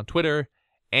jpmorris on Twitter,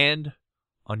 and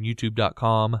on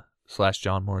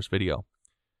youtube.com/johnmorrisvideo.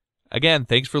 Again,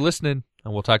 thanks for listening,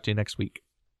 and we'll talk to you next week.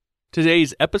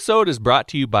 Today's episode is brought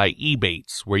to you by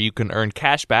Ebates, where you can earn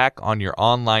cash back on your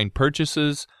online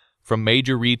purchases from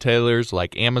major retailers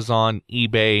like Amazon,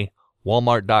 eBay,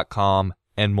 Walmart.com,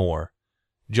 and more.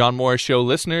 John Morris Show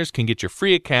listeners can get your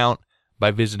free account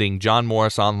by visiting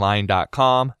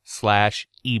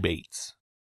johnmorrisonline.com/ebates.